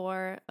aiming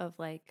for of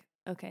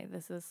okay,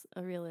 this is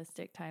a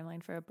realistic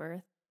timeline for a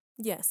birth?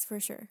 Yes, for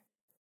sure.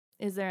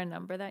 Is there a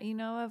number that you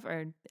know of,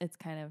 or it's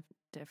kind of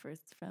differs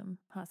from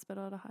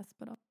hospital to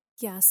hospital?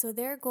 Yeah, so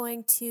they're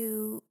going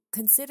to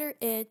consider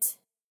it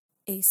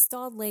a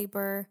stalled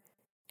labor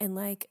and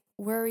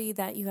worry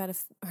that you got to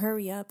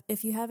hurry up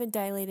if you haven't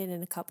dilated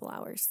in a couple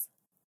hours.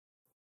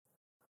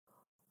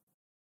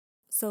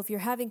 So if you're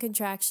having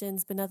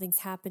contractions but nothing's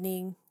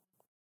happening,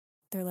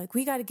 they're like,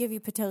 we got to give you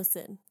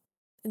Pitocin.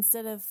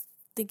 Instead of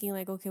thinking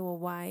okay, well,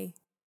 why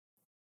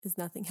is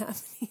nothing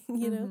happening,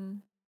 you know?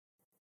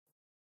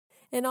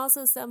 And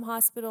also some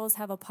hospitals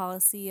have a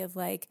policy of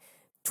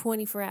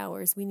 24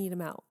 hours, we need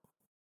them out.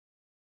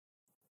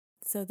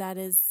 So that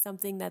is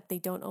something that they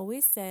don't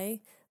always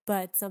say,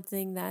 but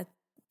something that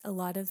a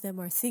lot of them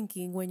are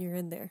thinking when you're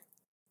in there.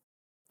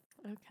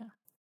 Okay.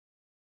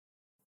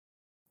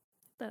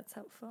 That's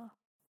helpful.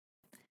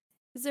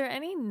 Is there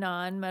any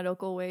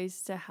non-medical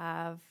ways to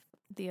have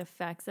the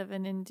effects of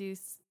an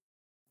induced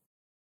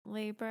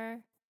labor?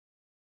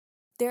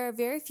 There are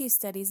very few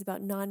studies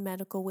about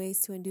non-medical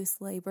ways to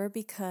induce labor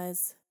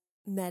because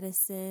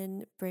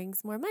medicine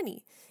brings more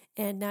money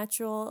and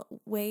natural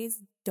ways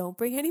don't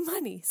bring any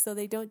money. So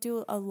they don't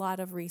do a lot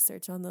of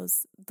research on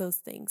those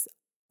things.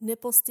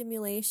 nipple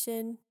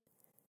stimulation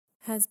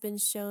has been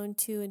shown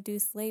to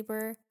induce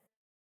labor,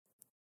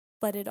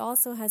 but it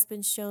also has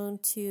been shown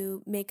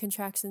to make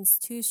contractions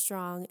too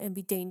strong and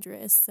be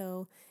dangerous.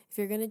 So if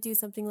you're going to do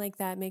something like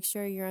that, make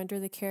sure you're under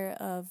the care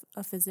of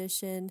a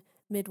physician,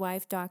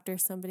 midwife, doctor,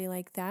 somebody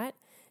like that,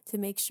 to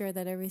make sure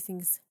that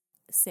everything's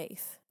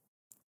safe.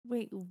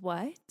 Wait,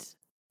 what?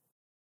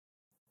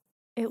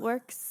 It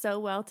works so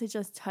well to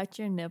just touch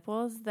your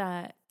nipples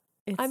that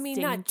it's dangerous?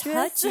 Not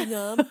touching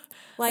them,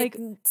 like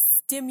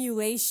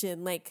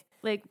stimulation, like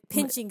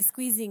pinching,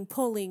 squeezing,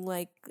 pulling,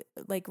 like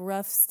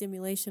rough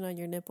stimulation on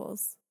your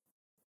nipples.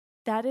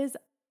 That is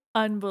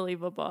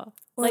unbelievable.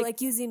 Or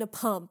like using a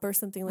pump or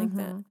something like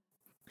that.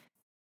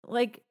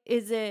 Like,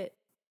 is it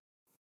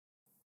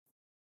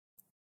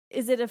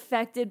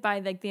affected by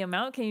like the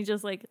amount? Can you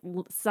just like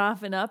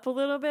soften up a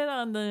little bit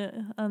on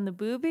the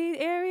boobie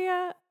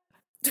area?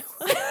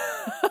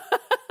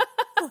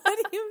 What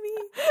do you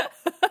mean?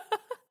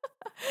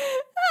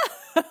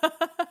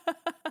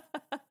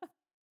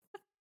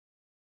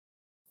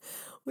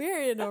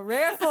 We're in a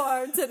rare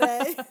form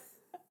today.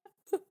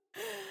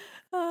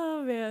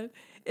 Oh man,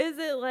 is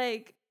it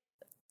like?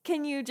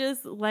 Can you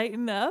just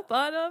lighten up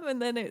on them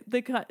and then is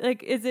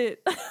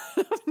it?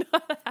 I'm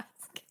not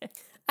asking.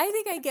 I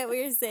think I get what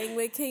you're saying.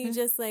 Like, can you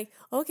just like,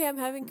 okay, I'm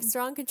having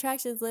strong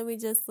contractions. Let me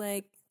just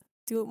like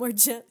do it more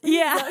gently.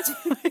 Yeah.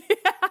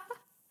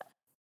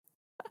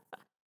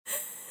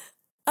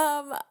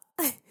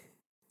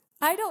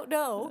 I don't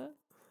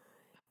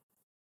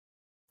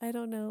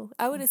know.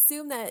 I would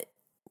assume that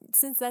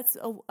since that's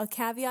a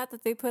caveat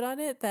that they put on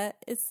it, that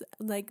it's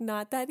like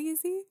not that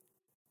easy.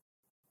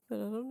 But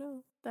I don't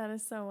know. That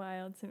is so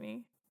wild to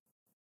me.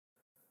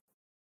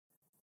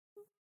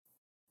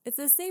 It's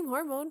the same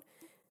hormone.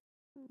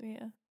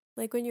 Yeah.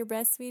 Like when you're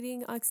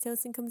breastfeeding,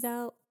 oxytocin comes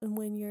out, and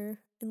when you're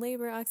in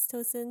labor,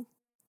 oxytocin.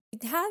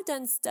 We have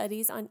done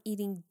studies on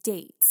eating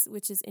dates,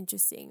 which is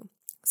interesting.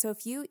 So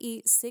if you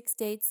eat 6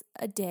 dates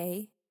a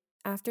day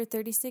after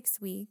 36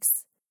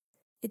 weeks,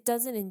 it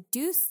doesn't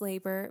induce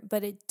labor,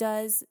 but it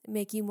does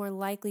make you more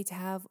likely to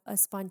have a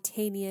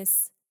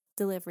spontaneous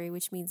delivery,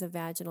 which means a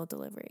vaginal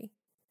delivery.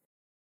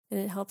 And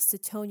it helps to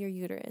tone your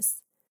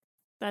uterus.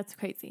 That's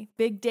crazy.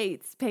 Big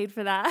dates paid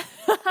for that.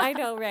 I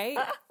know, right?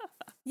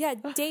 Yeah,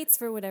 dates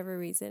for whatever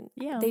reason.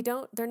 Yeah.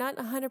 They're not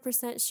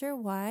 100% sure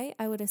why.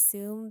 I would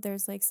assume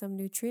there's like some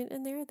nutrient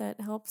in there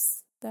that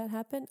helps that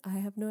happen. I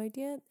have no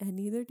idea, and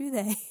neither do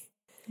they.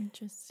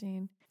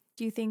 Interesting.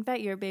 Do you think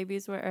that your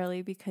babies were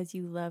early because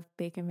you love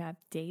bacon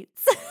wrapped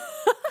dates?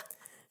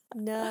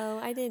 No,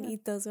 I didn't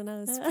eat those when I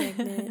was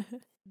pregnant.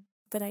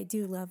 But I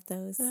do love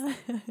those.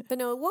 But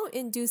no, it won't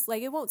induce,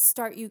 like, it won't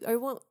start you, or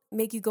it won't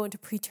make you go into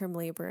preterm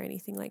labor or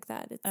anything like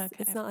that.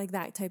 It's not like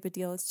that type of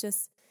deal. It's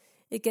just,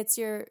 it gets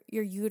your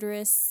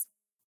uterus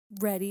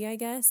ready, I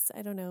guess.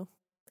 I don't know.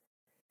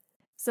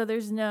 So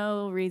there's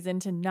no reason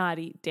to not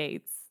eat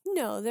dates.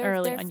 No, they're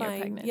early they're on fine. your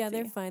pregnancy. Yeah,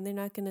 they're fine. They're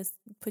not going to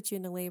put you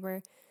into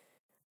labor.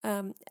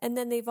 And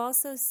then they've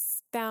also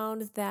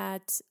found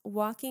that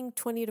walking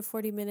 20 to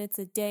 40 minutes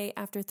a day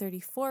after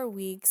 34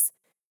 weeks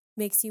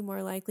makes you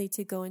more likely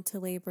to go into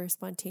labor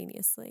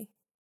spontaneously.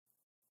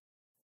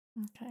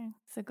 Okay.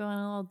 So go on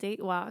a little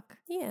date walk.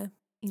 Yeah.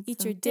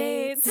 Eat your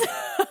dates.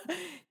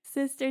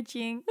 Sister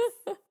Jinx.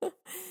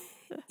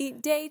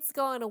 Eat dates,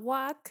 go on a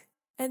walk.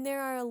 And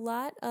there are a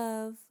lot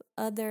of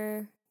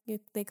other,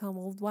 they call them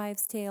old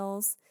wives'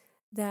 tales,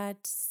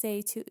 that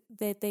say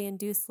that they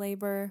induce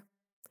labor.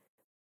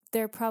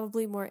 They're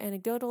probably more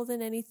anecdotal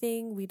than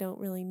anything. We don't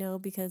really know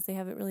because they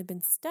haven't really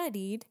been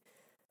studied.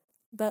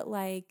 But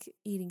like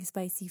eating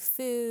spicy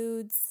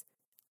foods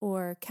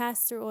or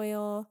castor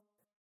oil,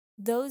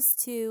 those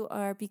two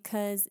are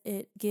because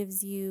it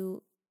gives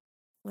you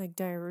like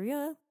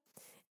diarrhea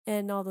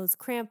and all those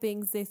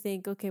crampings. They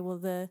think, okay, well,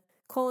 the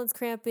colon's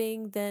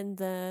cramping, then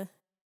the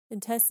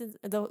intestines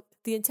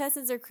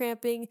are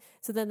cramping,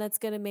 so then that's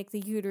going to make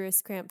the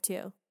uterus cramp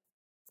too.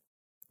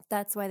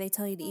 That's why they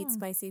tell you to eat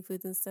spicy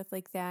foods and stuff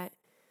like that.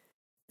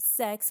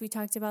 Sex, we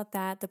talked about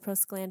that, the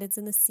prostaglandins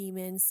in the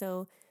semen.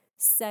 So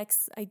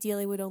sex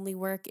ideally would only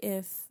work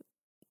if,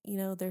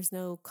 there's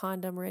no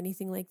condom or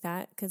anything like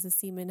that, because the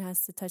semen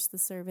has to touch the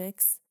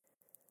cervix.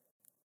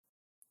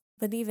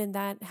 But even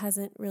that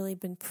hasn't really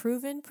been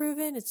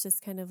proven. It's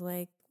just kind of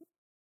like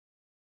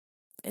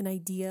an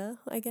idea,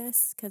 I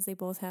guess, because they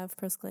both have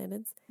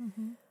prostaglandins.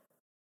 Mm-hmm.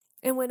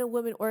 And when a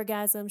woman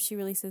orgasms, she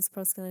releases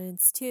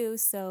prostaglandins too.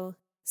 So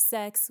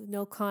sex,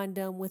 no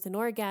condom with an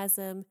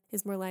orgasm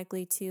is more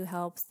likely to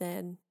help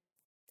than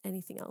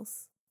anything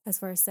else as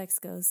far as sex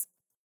goes.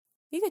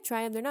 You could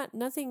try them.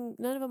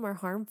 None of them are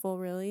harmful,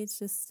 really. It's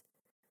just,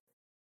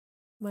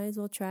 might as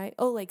well try.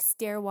 Oh, like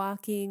stair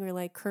walking or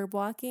like curb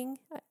walking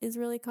is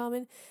really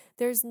common.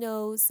 There's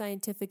no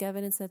scientific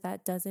evidence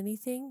that does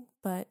anything,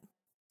 but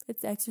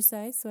it's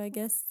exercise, so I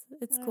guess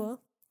it's cool.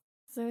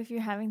 So if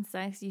you're having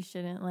sex, you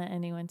shouldn't let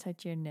anyone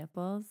touch your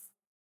nipples?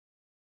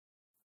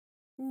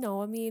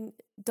 No, I mean,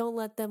 don't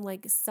let them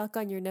like suck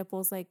on your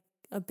nipples like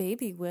a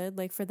baby would,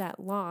 like for that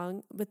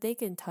long, but they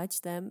can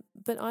touch them.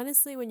 But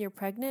honestly, when you're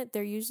pregnant,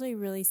 they're usually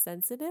really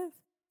sensitive,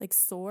 like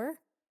sore.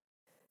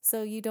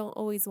 So you don't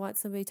always want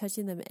somebody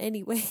touching them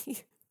anyway.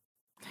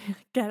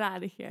 Get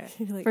out of here.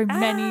 Like, for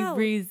many ow!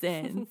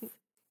 reasons.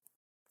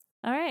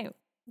 All right.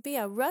 But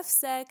yeah, rough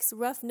sex,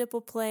 rough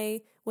nipple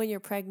play when you're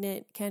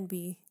pregnant can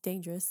be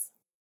dangerous.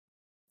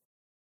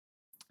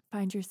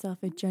 Find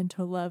yourself a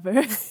gentle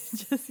lover.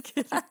 Just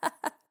kidding.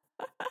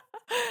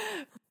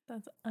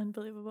 That's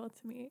unbelievable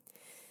to me.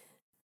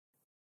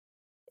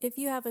 If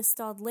you have a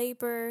stalled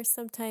labor,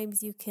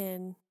 sometimes you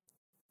can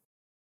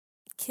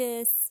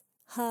kiss,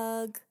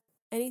 hug,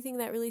 anything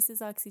that releases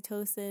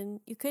oxytocin.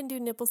 You can do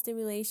nipple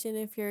stimulation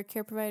if your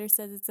care provider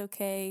says it's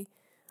okay.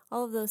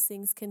 All of those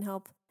things can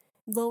help.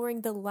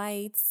 Lowering the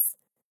lights,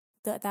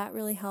 that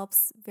really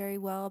helps very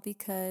well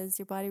because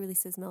your body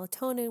releases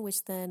melatonin,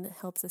 which then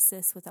helps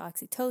assist with the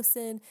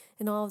oxytocin,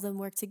 and all of them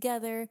work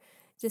together.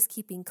 Just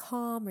keeping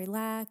calm,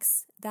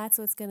 relax, that's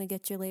what's going to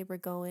get your labor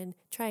going.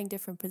 Trying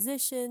different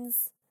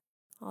positions,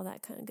 all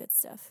that kind of good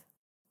stuff.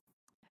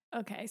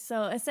 Okay,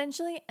 so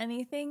essentially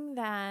anything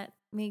that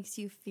makes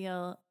you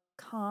feel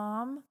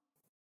calm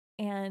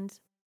and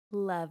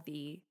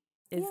lovey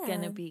is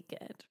going to be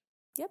good.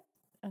 Yep.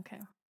 Okay.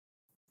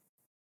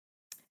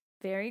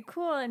 Very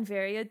cool and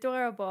very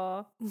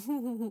adorable.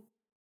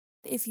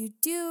 If you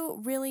do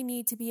really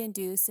need to be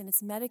induced and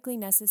it's medically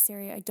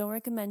necessary, I don't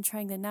recommend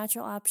trying the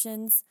natural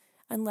options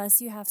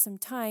unless you have some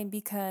time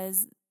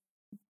because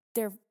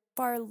they're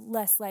far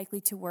less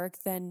likely to work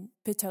than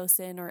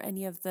Pitocin or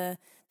any of the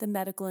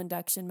medical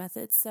induction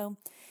methods. So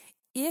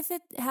if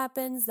it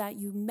happens that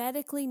you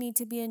medically need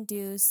to be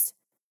induced,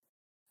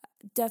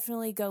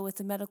 definitely go with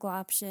the medical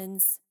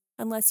options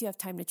unless you have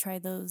time to try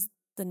the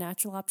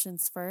natural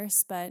options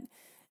first. But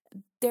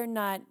they're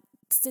not,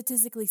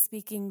 statistically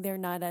speaking, they're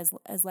not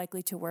as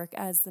likely to work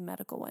as the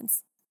medical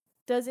ones.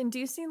 Does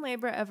inducing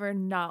labor ever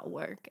not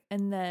work?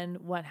 And then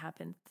what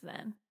happens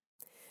then?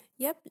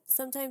 Yep,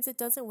 sometimes it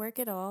doesn't work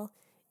at all.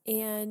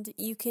 And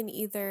you can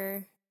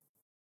either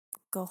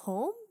go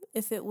home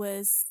if it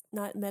was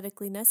not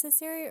medically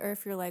necessary, or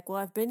if you're like, well,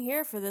 I've been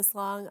here for this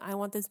long, I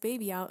want this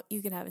baby out,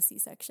 you can have a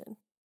C-section.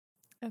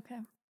 Okay.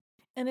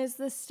 And is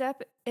the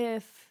step,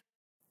 if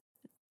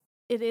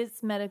it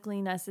is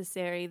medically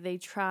necessary, they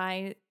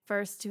try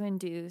first to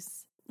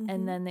induce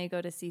and then they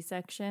go to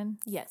C-section?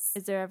 Yes.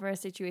 Is there ever a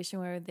situation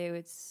where they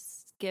would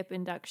skip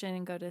induction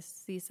and go to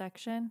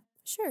C-section?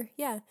 Sure,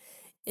 yeah.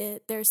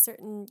 There's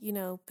certain,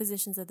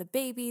 positions of the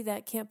baby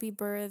that can't be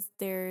birthed.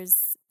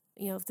 There's,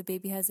 if the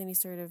baby has any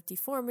sort of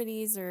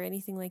deformities or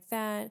anything like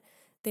that,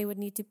 they would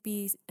need to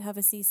have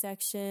a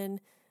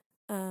C-section.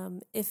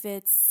 If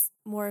it's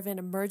more of an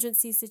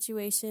emergency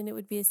situation, it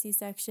would be a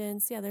C-section.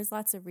 So yeah, there's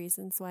lots of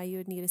reasons why you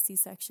would need a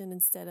C-section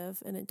instead of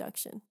an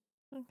induction.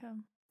 Okay.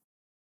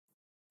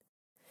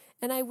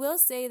 And I will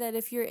say that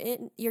if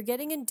you're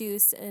getting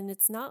induced and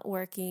it's not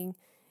working,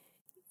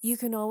 you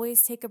can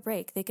always take a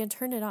break. They can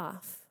turn it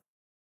off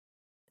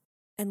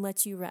and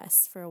let you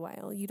rest for a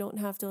while. You don't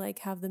have to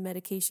have the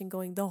medication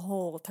going the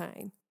whole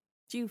time.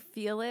 Do you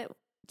feel it?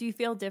 Do you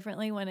feel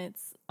differently when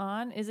it's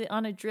on? Is it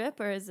on a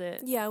drip or is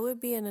it? Yeah, it would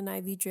be in an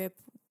IV drip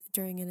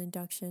during an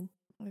induction.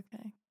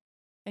 Okay.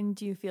 And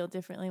do you feel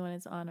differently when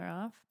it's on or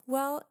off?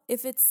 Well,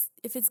 if it's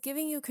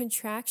giving you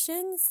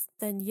contractions,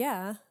 then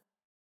yeah.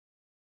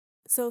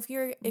 So if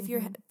you're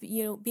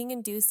being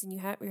induced and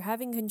you're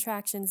having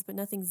contractions but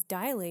nothing's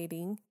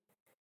dilating,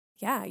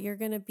 yeah, you're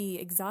going to be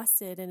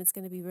exhausted and it's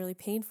going to be really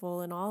painful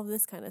and all of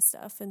this kind of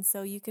stuff. And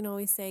so you can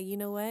always say, you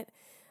know what,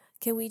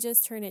 can we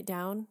just turn it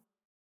down?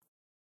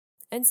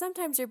 And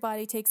sometimes your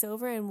body takes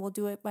over and will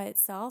do it by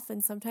itself.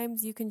 And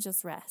sometimes you can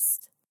just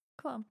rest.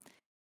 Cool.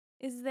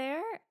 Is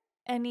there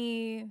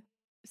any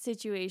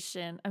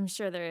situation, I'm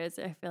sure there is,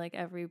 I feel like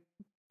every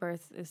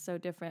birth is so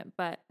different,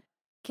 but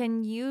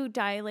can you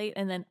dilate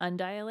and then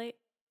undilate?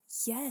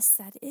 Yes,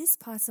 that is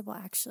possible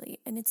actually.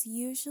 And it's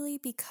usually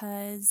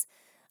because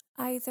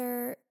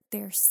either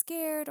they're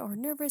scared or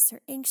nervous or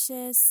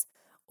anxious,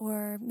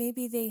 or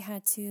maybe they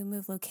had to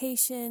move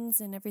locations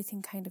and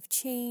everything kind of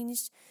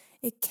changed.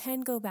 It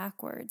can go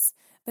backwards,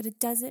 but it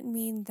doesn't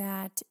mean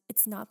that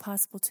it's not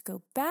possible to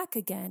go back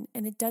again.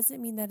 And it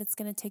doesn't mean that it's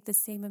going to take the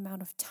same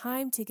amount of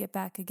time to get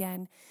back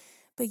again.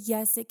 But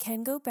yes, it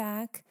can go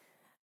back.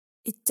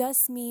 It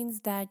just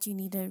means that you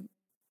need to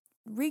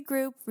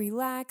regroup,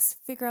 relax,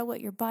 figure out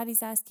what your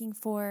body's asking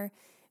for.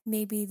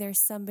 Maybe there's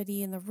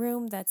somebody in the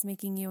room that's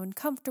making you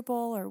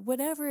uncomfortable or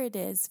whatever it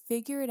is.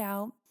 Figure it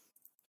out,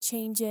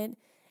 change it,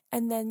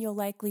 and then you'll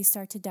likely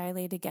start to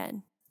dilate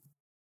again.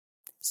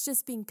 It's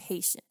just being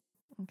patient.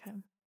 Okay.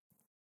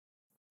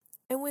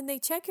 And when they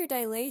check your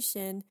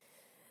dilation,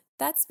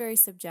 that's very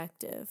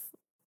subjective.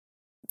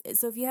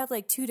 So if you have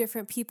two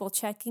different people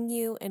checking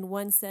you and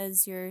one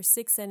says you're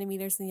 6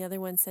 centimeters and the other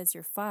one says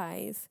you're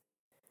 5,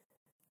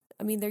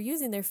 I mean, they're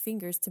using their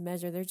fingers to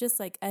measure. They're just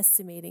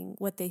estimating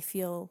what they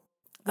feel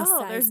the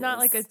size there's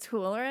not is. a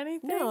tool or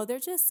anything? No, they're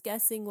just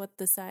guessing what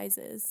the size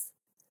is.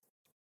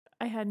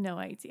 I had no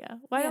idea.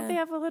 Why don't they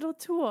have a little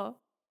tool?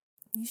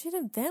 You should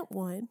invent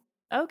one.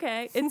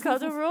 Okay, it's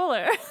called a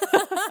ruler.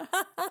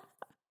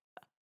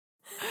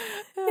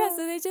 Yeah,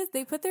 so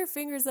they put their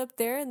fingers up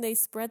there and they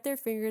spread their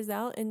fingers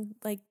out and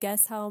like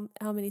guess how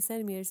many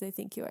centimeters they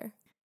think you are.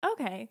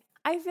 Okay.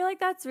 I feel like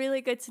that's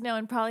really good to know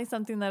and probably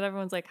something that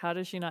everyone's like, how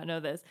does she not know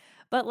this?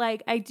 But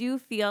like, I do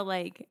feel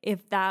like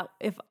if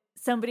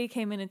somebody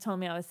came in and told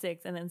me I was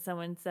 6 and then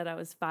someone said I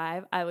was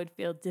 5, I would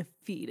feel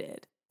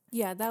defeated.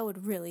 Yeah, that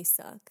would really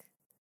suck.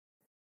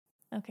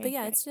 Okay. But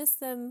yeah, great. it's just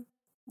them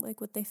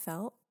like what they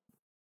felt.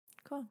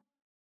 Cool.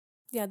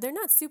 Yeah, they're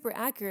not super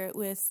accurate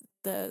with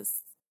the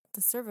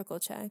cervical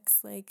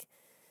checks. Like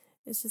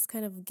it's just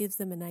kind of gives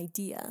them an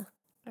idea.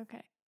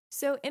 Okay.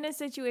 So in a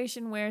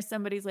situation where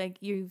somebody's like,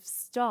 you've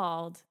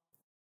stalled,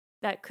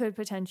 that could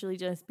potentially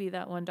just be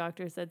that one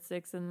doctor said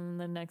 6 and then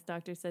the next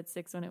doctor said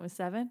 6 when it was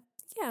 7.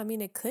 Yeah, I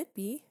mean, it could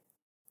be.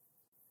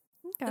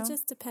 Okay. It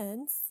just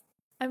depends.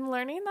 I'm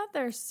learning that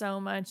there's so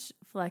much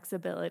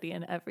flexibility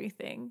in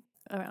everything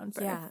around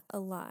birth. Yeah, a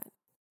lot.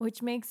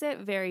 Which makes it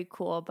very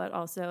cool, but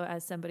also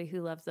as somebody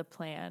who loves a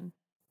plan,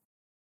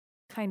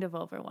 kind of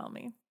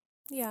overwhelming.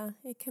 Yeah,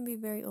 it can be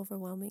very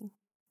overwhelming.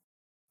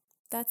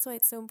 That's why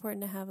it's so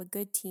important to have a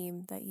good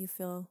team that you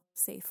feel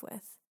safe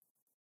with.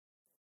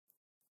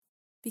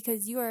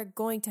 Because you are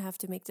going to have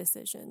to make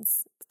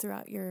decisions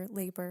throughout your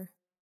labor.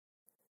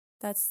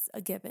 That's a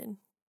given.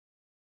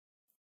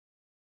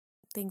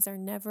 Things are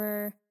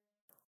never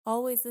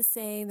always the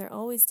same. They're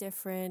always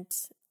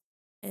different.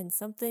 And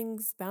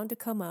something's bound to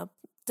come up.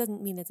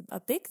 Doesn't mean it's a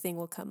big thing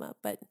will come up,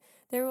 but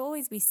there will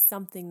always be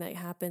something that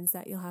happens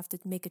that you'll have to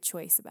make a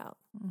choice about.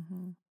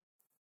 Mm-hmm.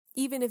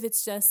 Even if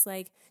it's just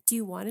like, do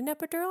you want an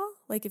epidural?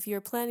 Like if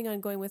you're planning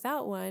on going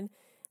without one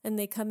and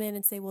they come in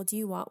and say, well, do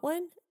you want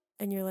one?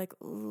 And you're like,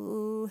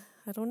 ooh,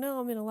 I don't know.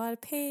 I'm in a lot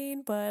of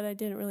pain, but I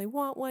didn't really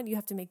want one. You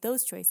have to make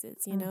those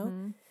choices, you know?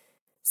 Mm-hmm.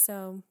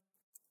 So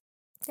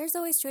there's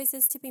always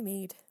choices to be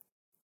made.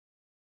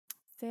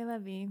 C'est la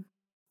vie.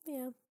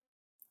 Yeah.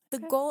 The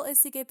Okay. goal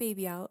is to get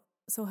baby out.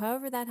 So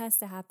however that has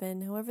to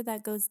happen, however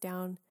that goes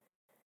down,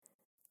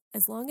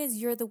 as long as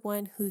you're the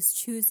one who's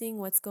choosing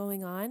what's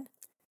going on,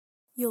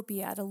 you'll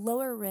be at a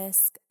lower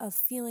risk of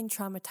feeling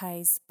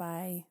traumatized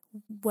by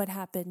what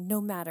happened,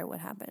 no matter what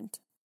happened.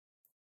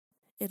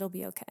 It'll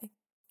be okay.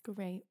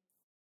 Great.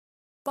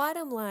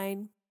 Bottom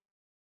line,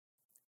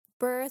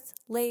 birth,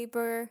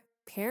 labor,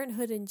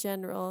 parenthood in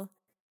general,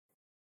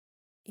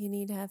 you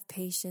need to have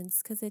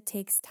patience because it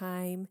takes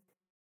time.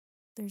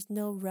 There's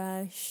no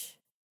rush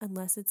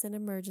unless it's an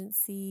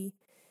emergency.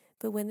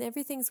 But when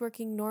everything's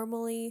working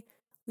normally,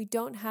 we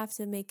don't have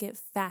to make it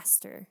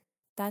faster.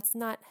 That's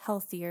not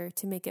healthier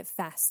to make it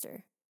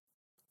faster.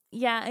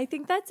 Yeah, I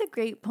think that's a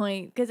great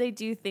point because I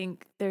do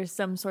think there's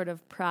some sort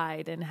of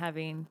pride in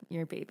having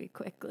your baby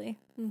quickly.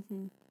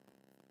 Mm-hmm.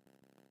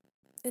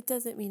 It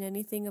doesn't mean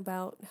anything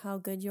about how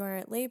good you are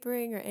at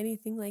laboring or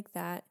anything like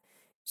that.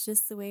 It's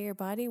just the way your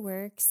body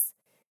works.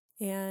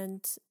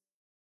 And,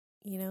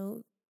 you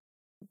know,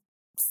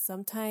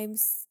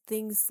 sometimes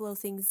things slow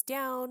things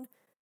down,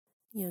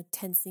 you know,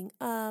 tensing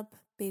up,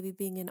 baby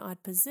being in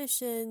odd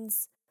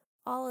positions,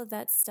 all of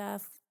that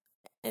stuff.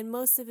 And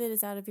most of it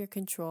is out of your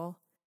control.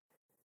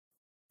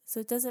 So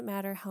it doesn't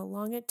matter how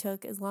long it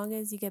took as long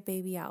as you get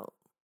baby out.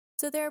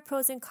 So there are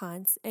pros and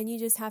cons, and you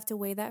just have to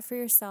weigh that for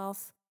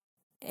yourself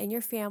and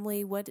your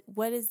family. What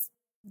is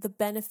the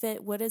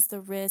benefit? What is the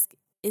risk?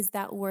 Is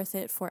that worth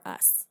it for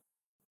us?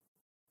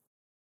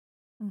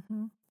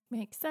 Mm-hmm.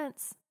 Makes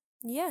sense.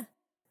 Yeah.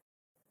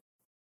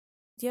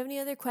 Do you have any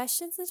other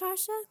questions,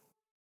 Natasha?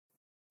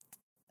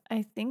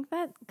 I think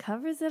that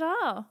covers it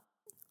all.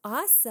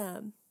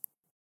 Awesome.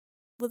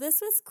 Well, this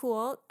was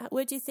cool.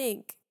 What'd you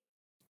think?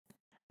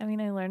 I mean,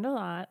 I learned a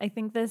lot. I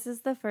think this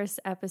is the first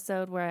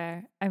episode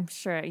where I'm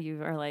sure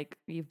you are like,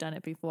 you've done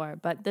it before,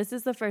 but this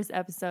is the first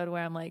episode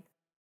where I'm like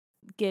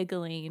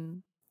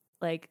giggling,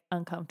 like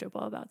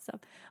uncomfortable about stuff,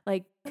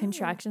 like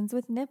contractions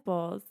with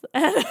nipples.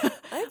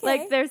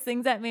 Like there's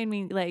things that made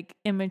me like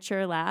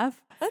immature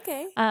laugh.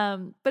 Okay.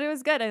 But it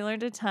was good. I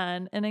learned a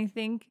ton. And I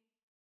think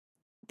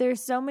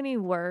there's so many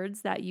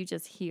words that you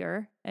just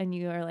hear and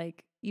you are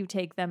like, you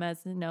take them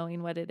as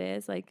knowing what it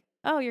is. Like,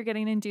 oh, you're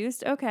getting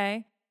induced.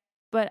 Okay.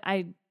 But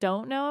I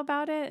don't know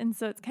about it. And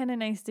so it's kind of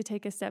nice to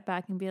take a step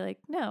back and be like,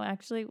 no,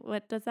 actually,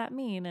 what does that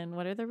mean? And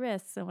what are the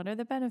risks and what are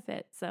the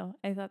benefits? So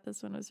I thought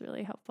this one was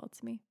really helpful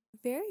to me.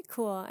 Very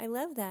cool. I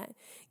love that.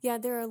 Yeah,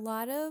 there are a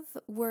lot of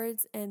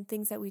words and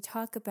things that we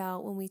talk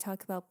about when we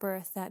talk about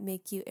birth that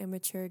make you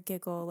immature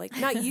giggle. Like,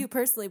 not you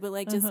personally, but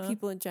like just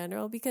people in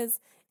general, because,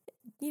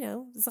 you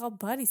know, it's all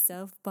body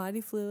stuff, body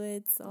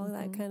fluids, all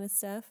that kind of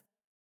stuff.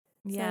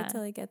 Yeah. So I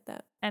totally get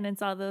that. And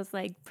it's all those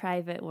like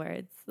private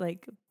words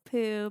like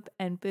poop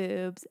and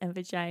boobs and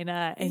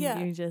vagina. And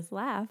you just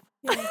laugh.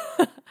 Yeah.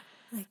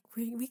 Like,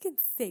 we can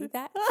say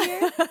that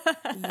here?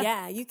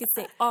 Yeah, you can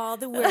say all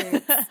the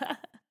words.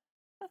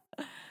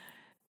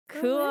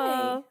 Cool.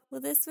 Right.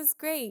 Well, this was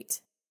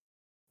great.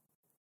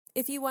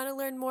 If you want to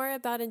learn more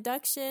about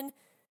induction,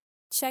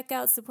 check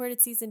out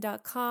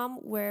supportedseason.com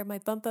where my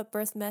bump up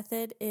birth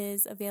method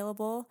is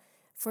available.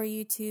 for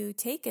you to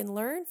take and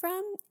learn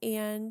from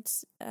and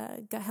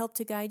help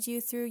to guide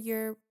you through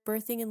your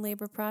birthing and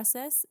labor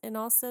process and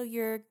also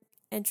your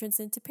entrance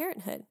into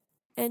parenthood.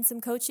 And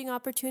some coaching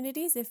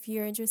opportunities if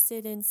you're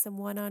interested in some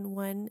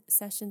one-on-one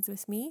sessions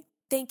with me.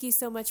 Thank you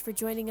so much for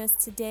joining us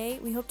today.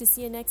 We hope to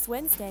see you next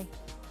Wednesday.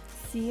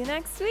 See you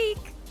next week.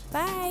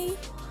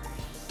 Bye.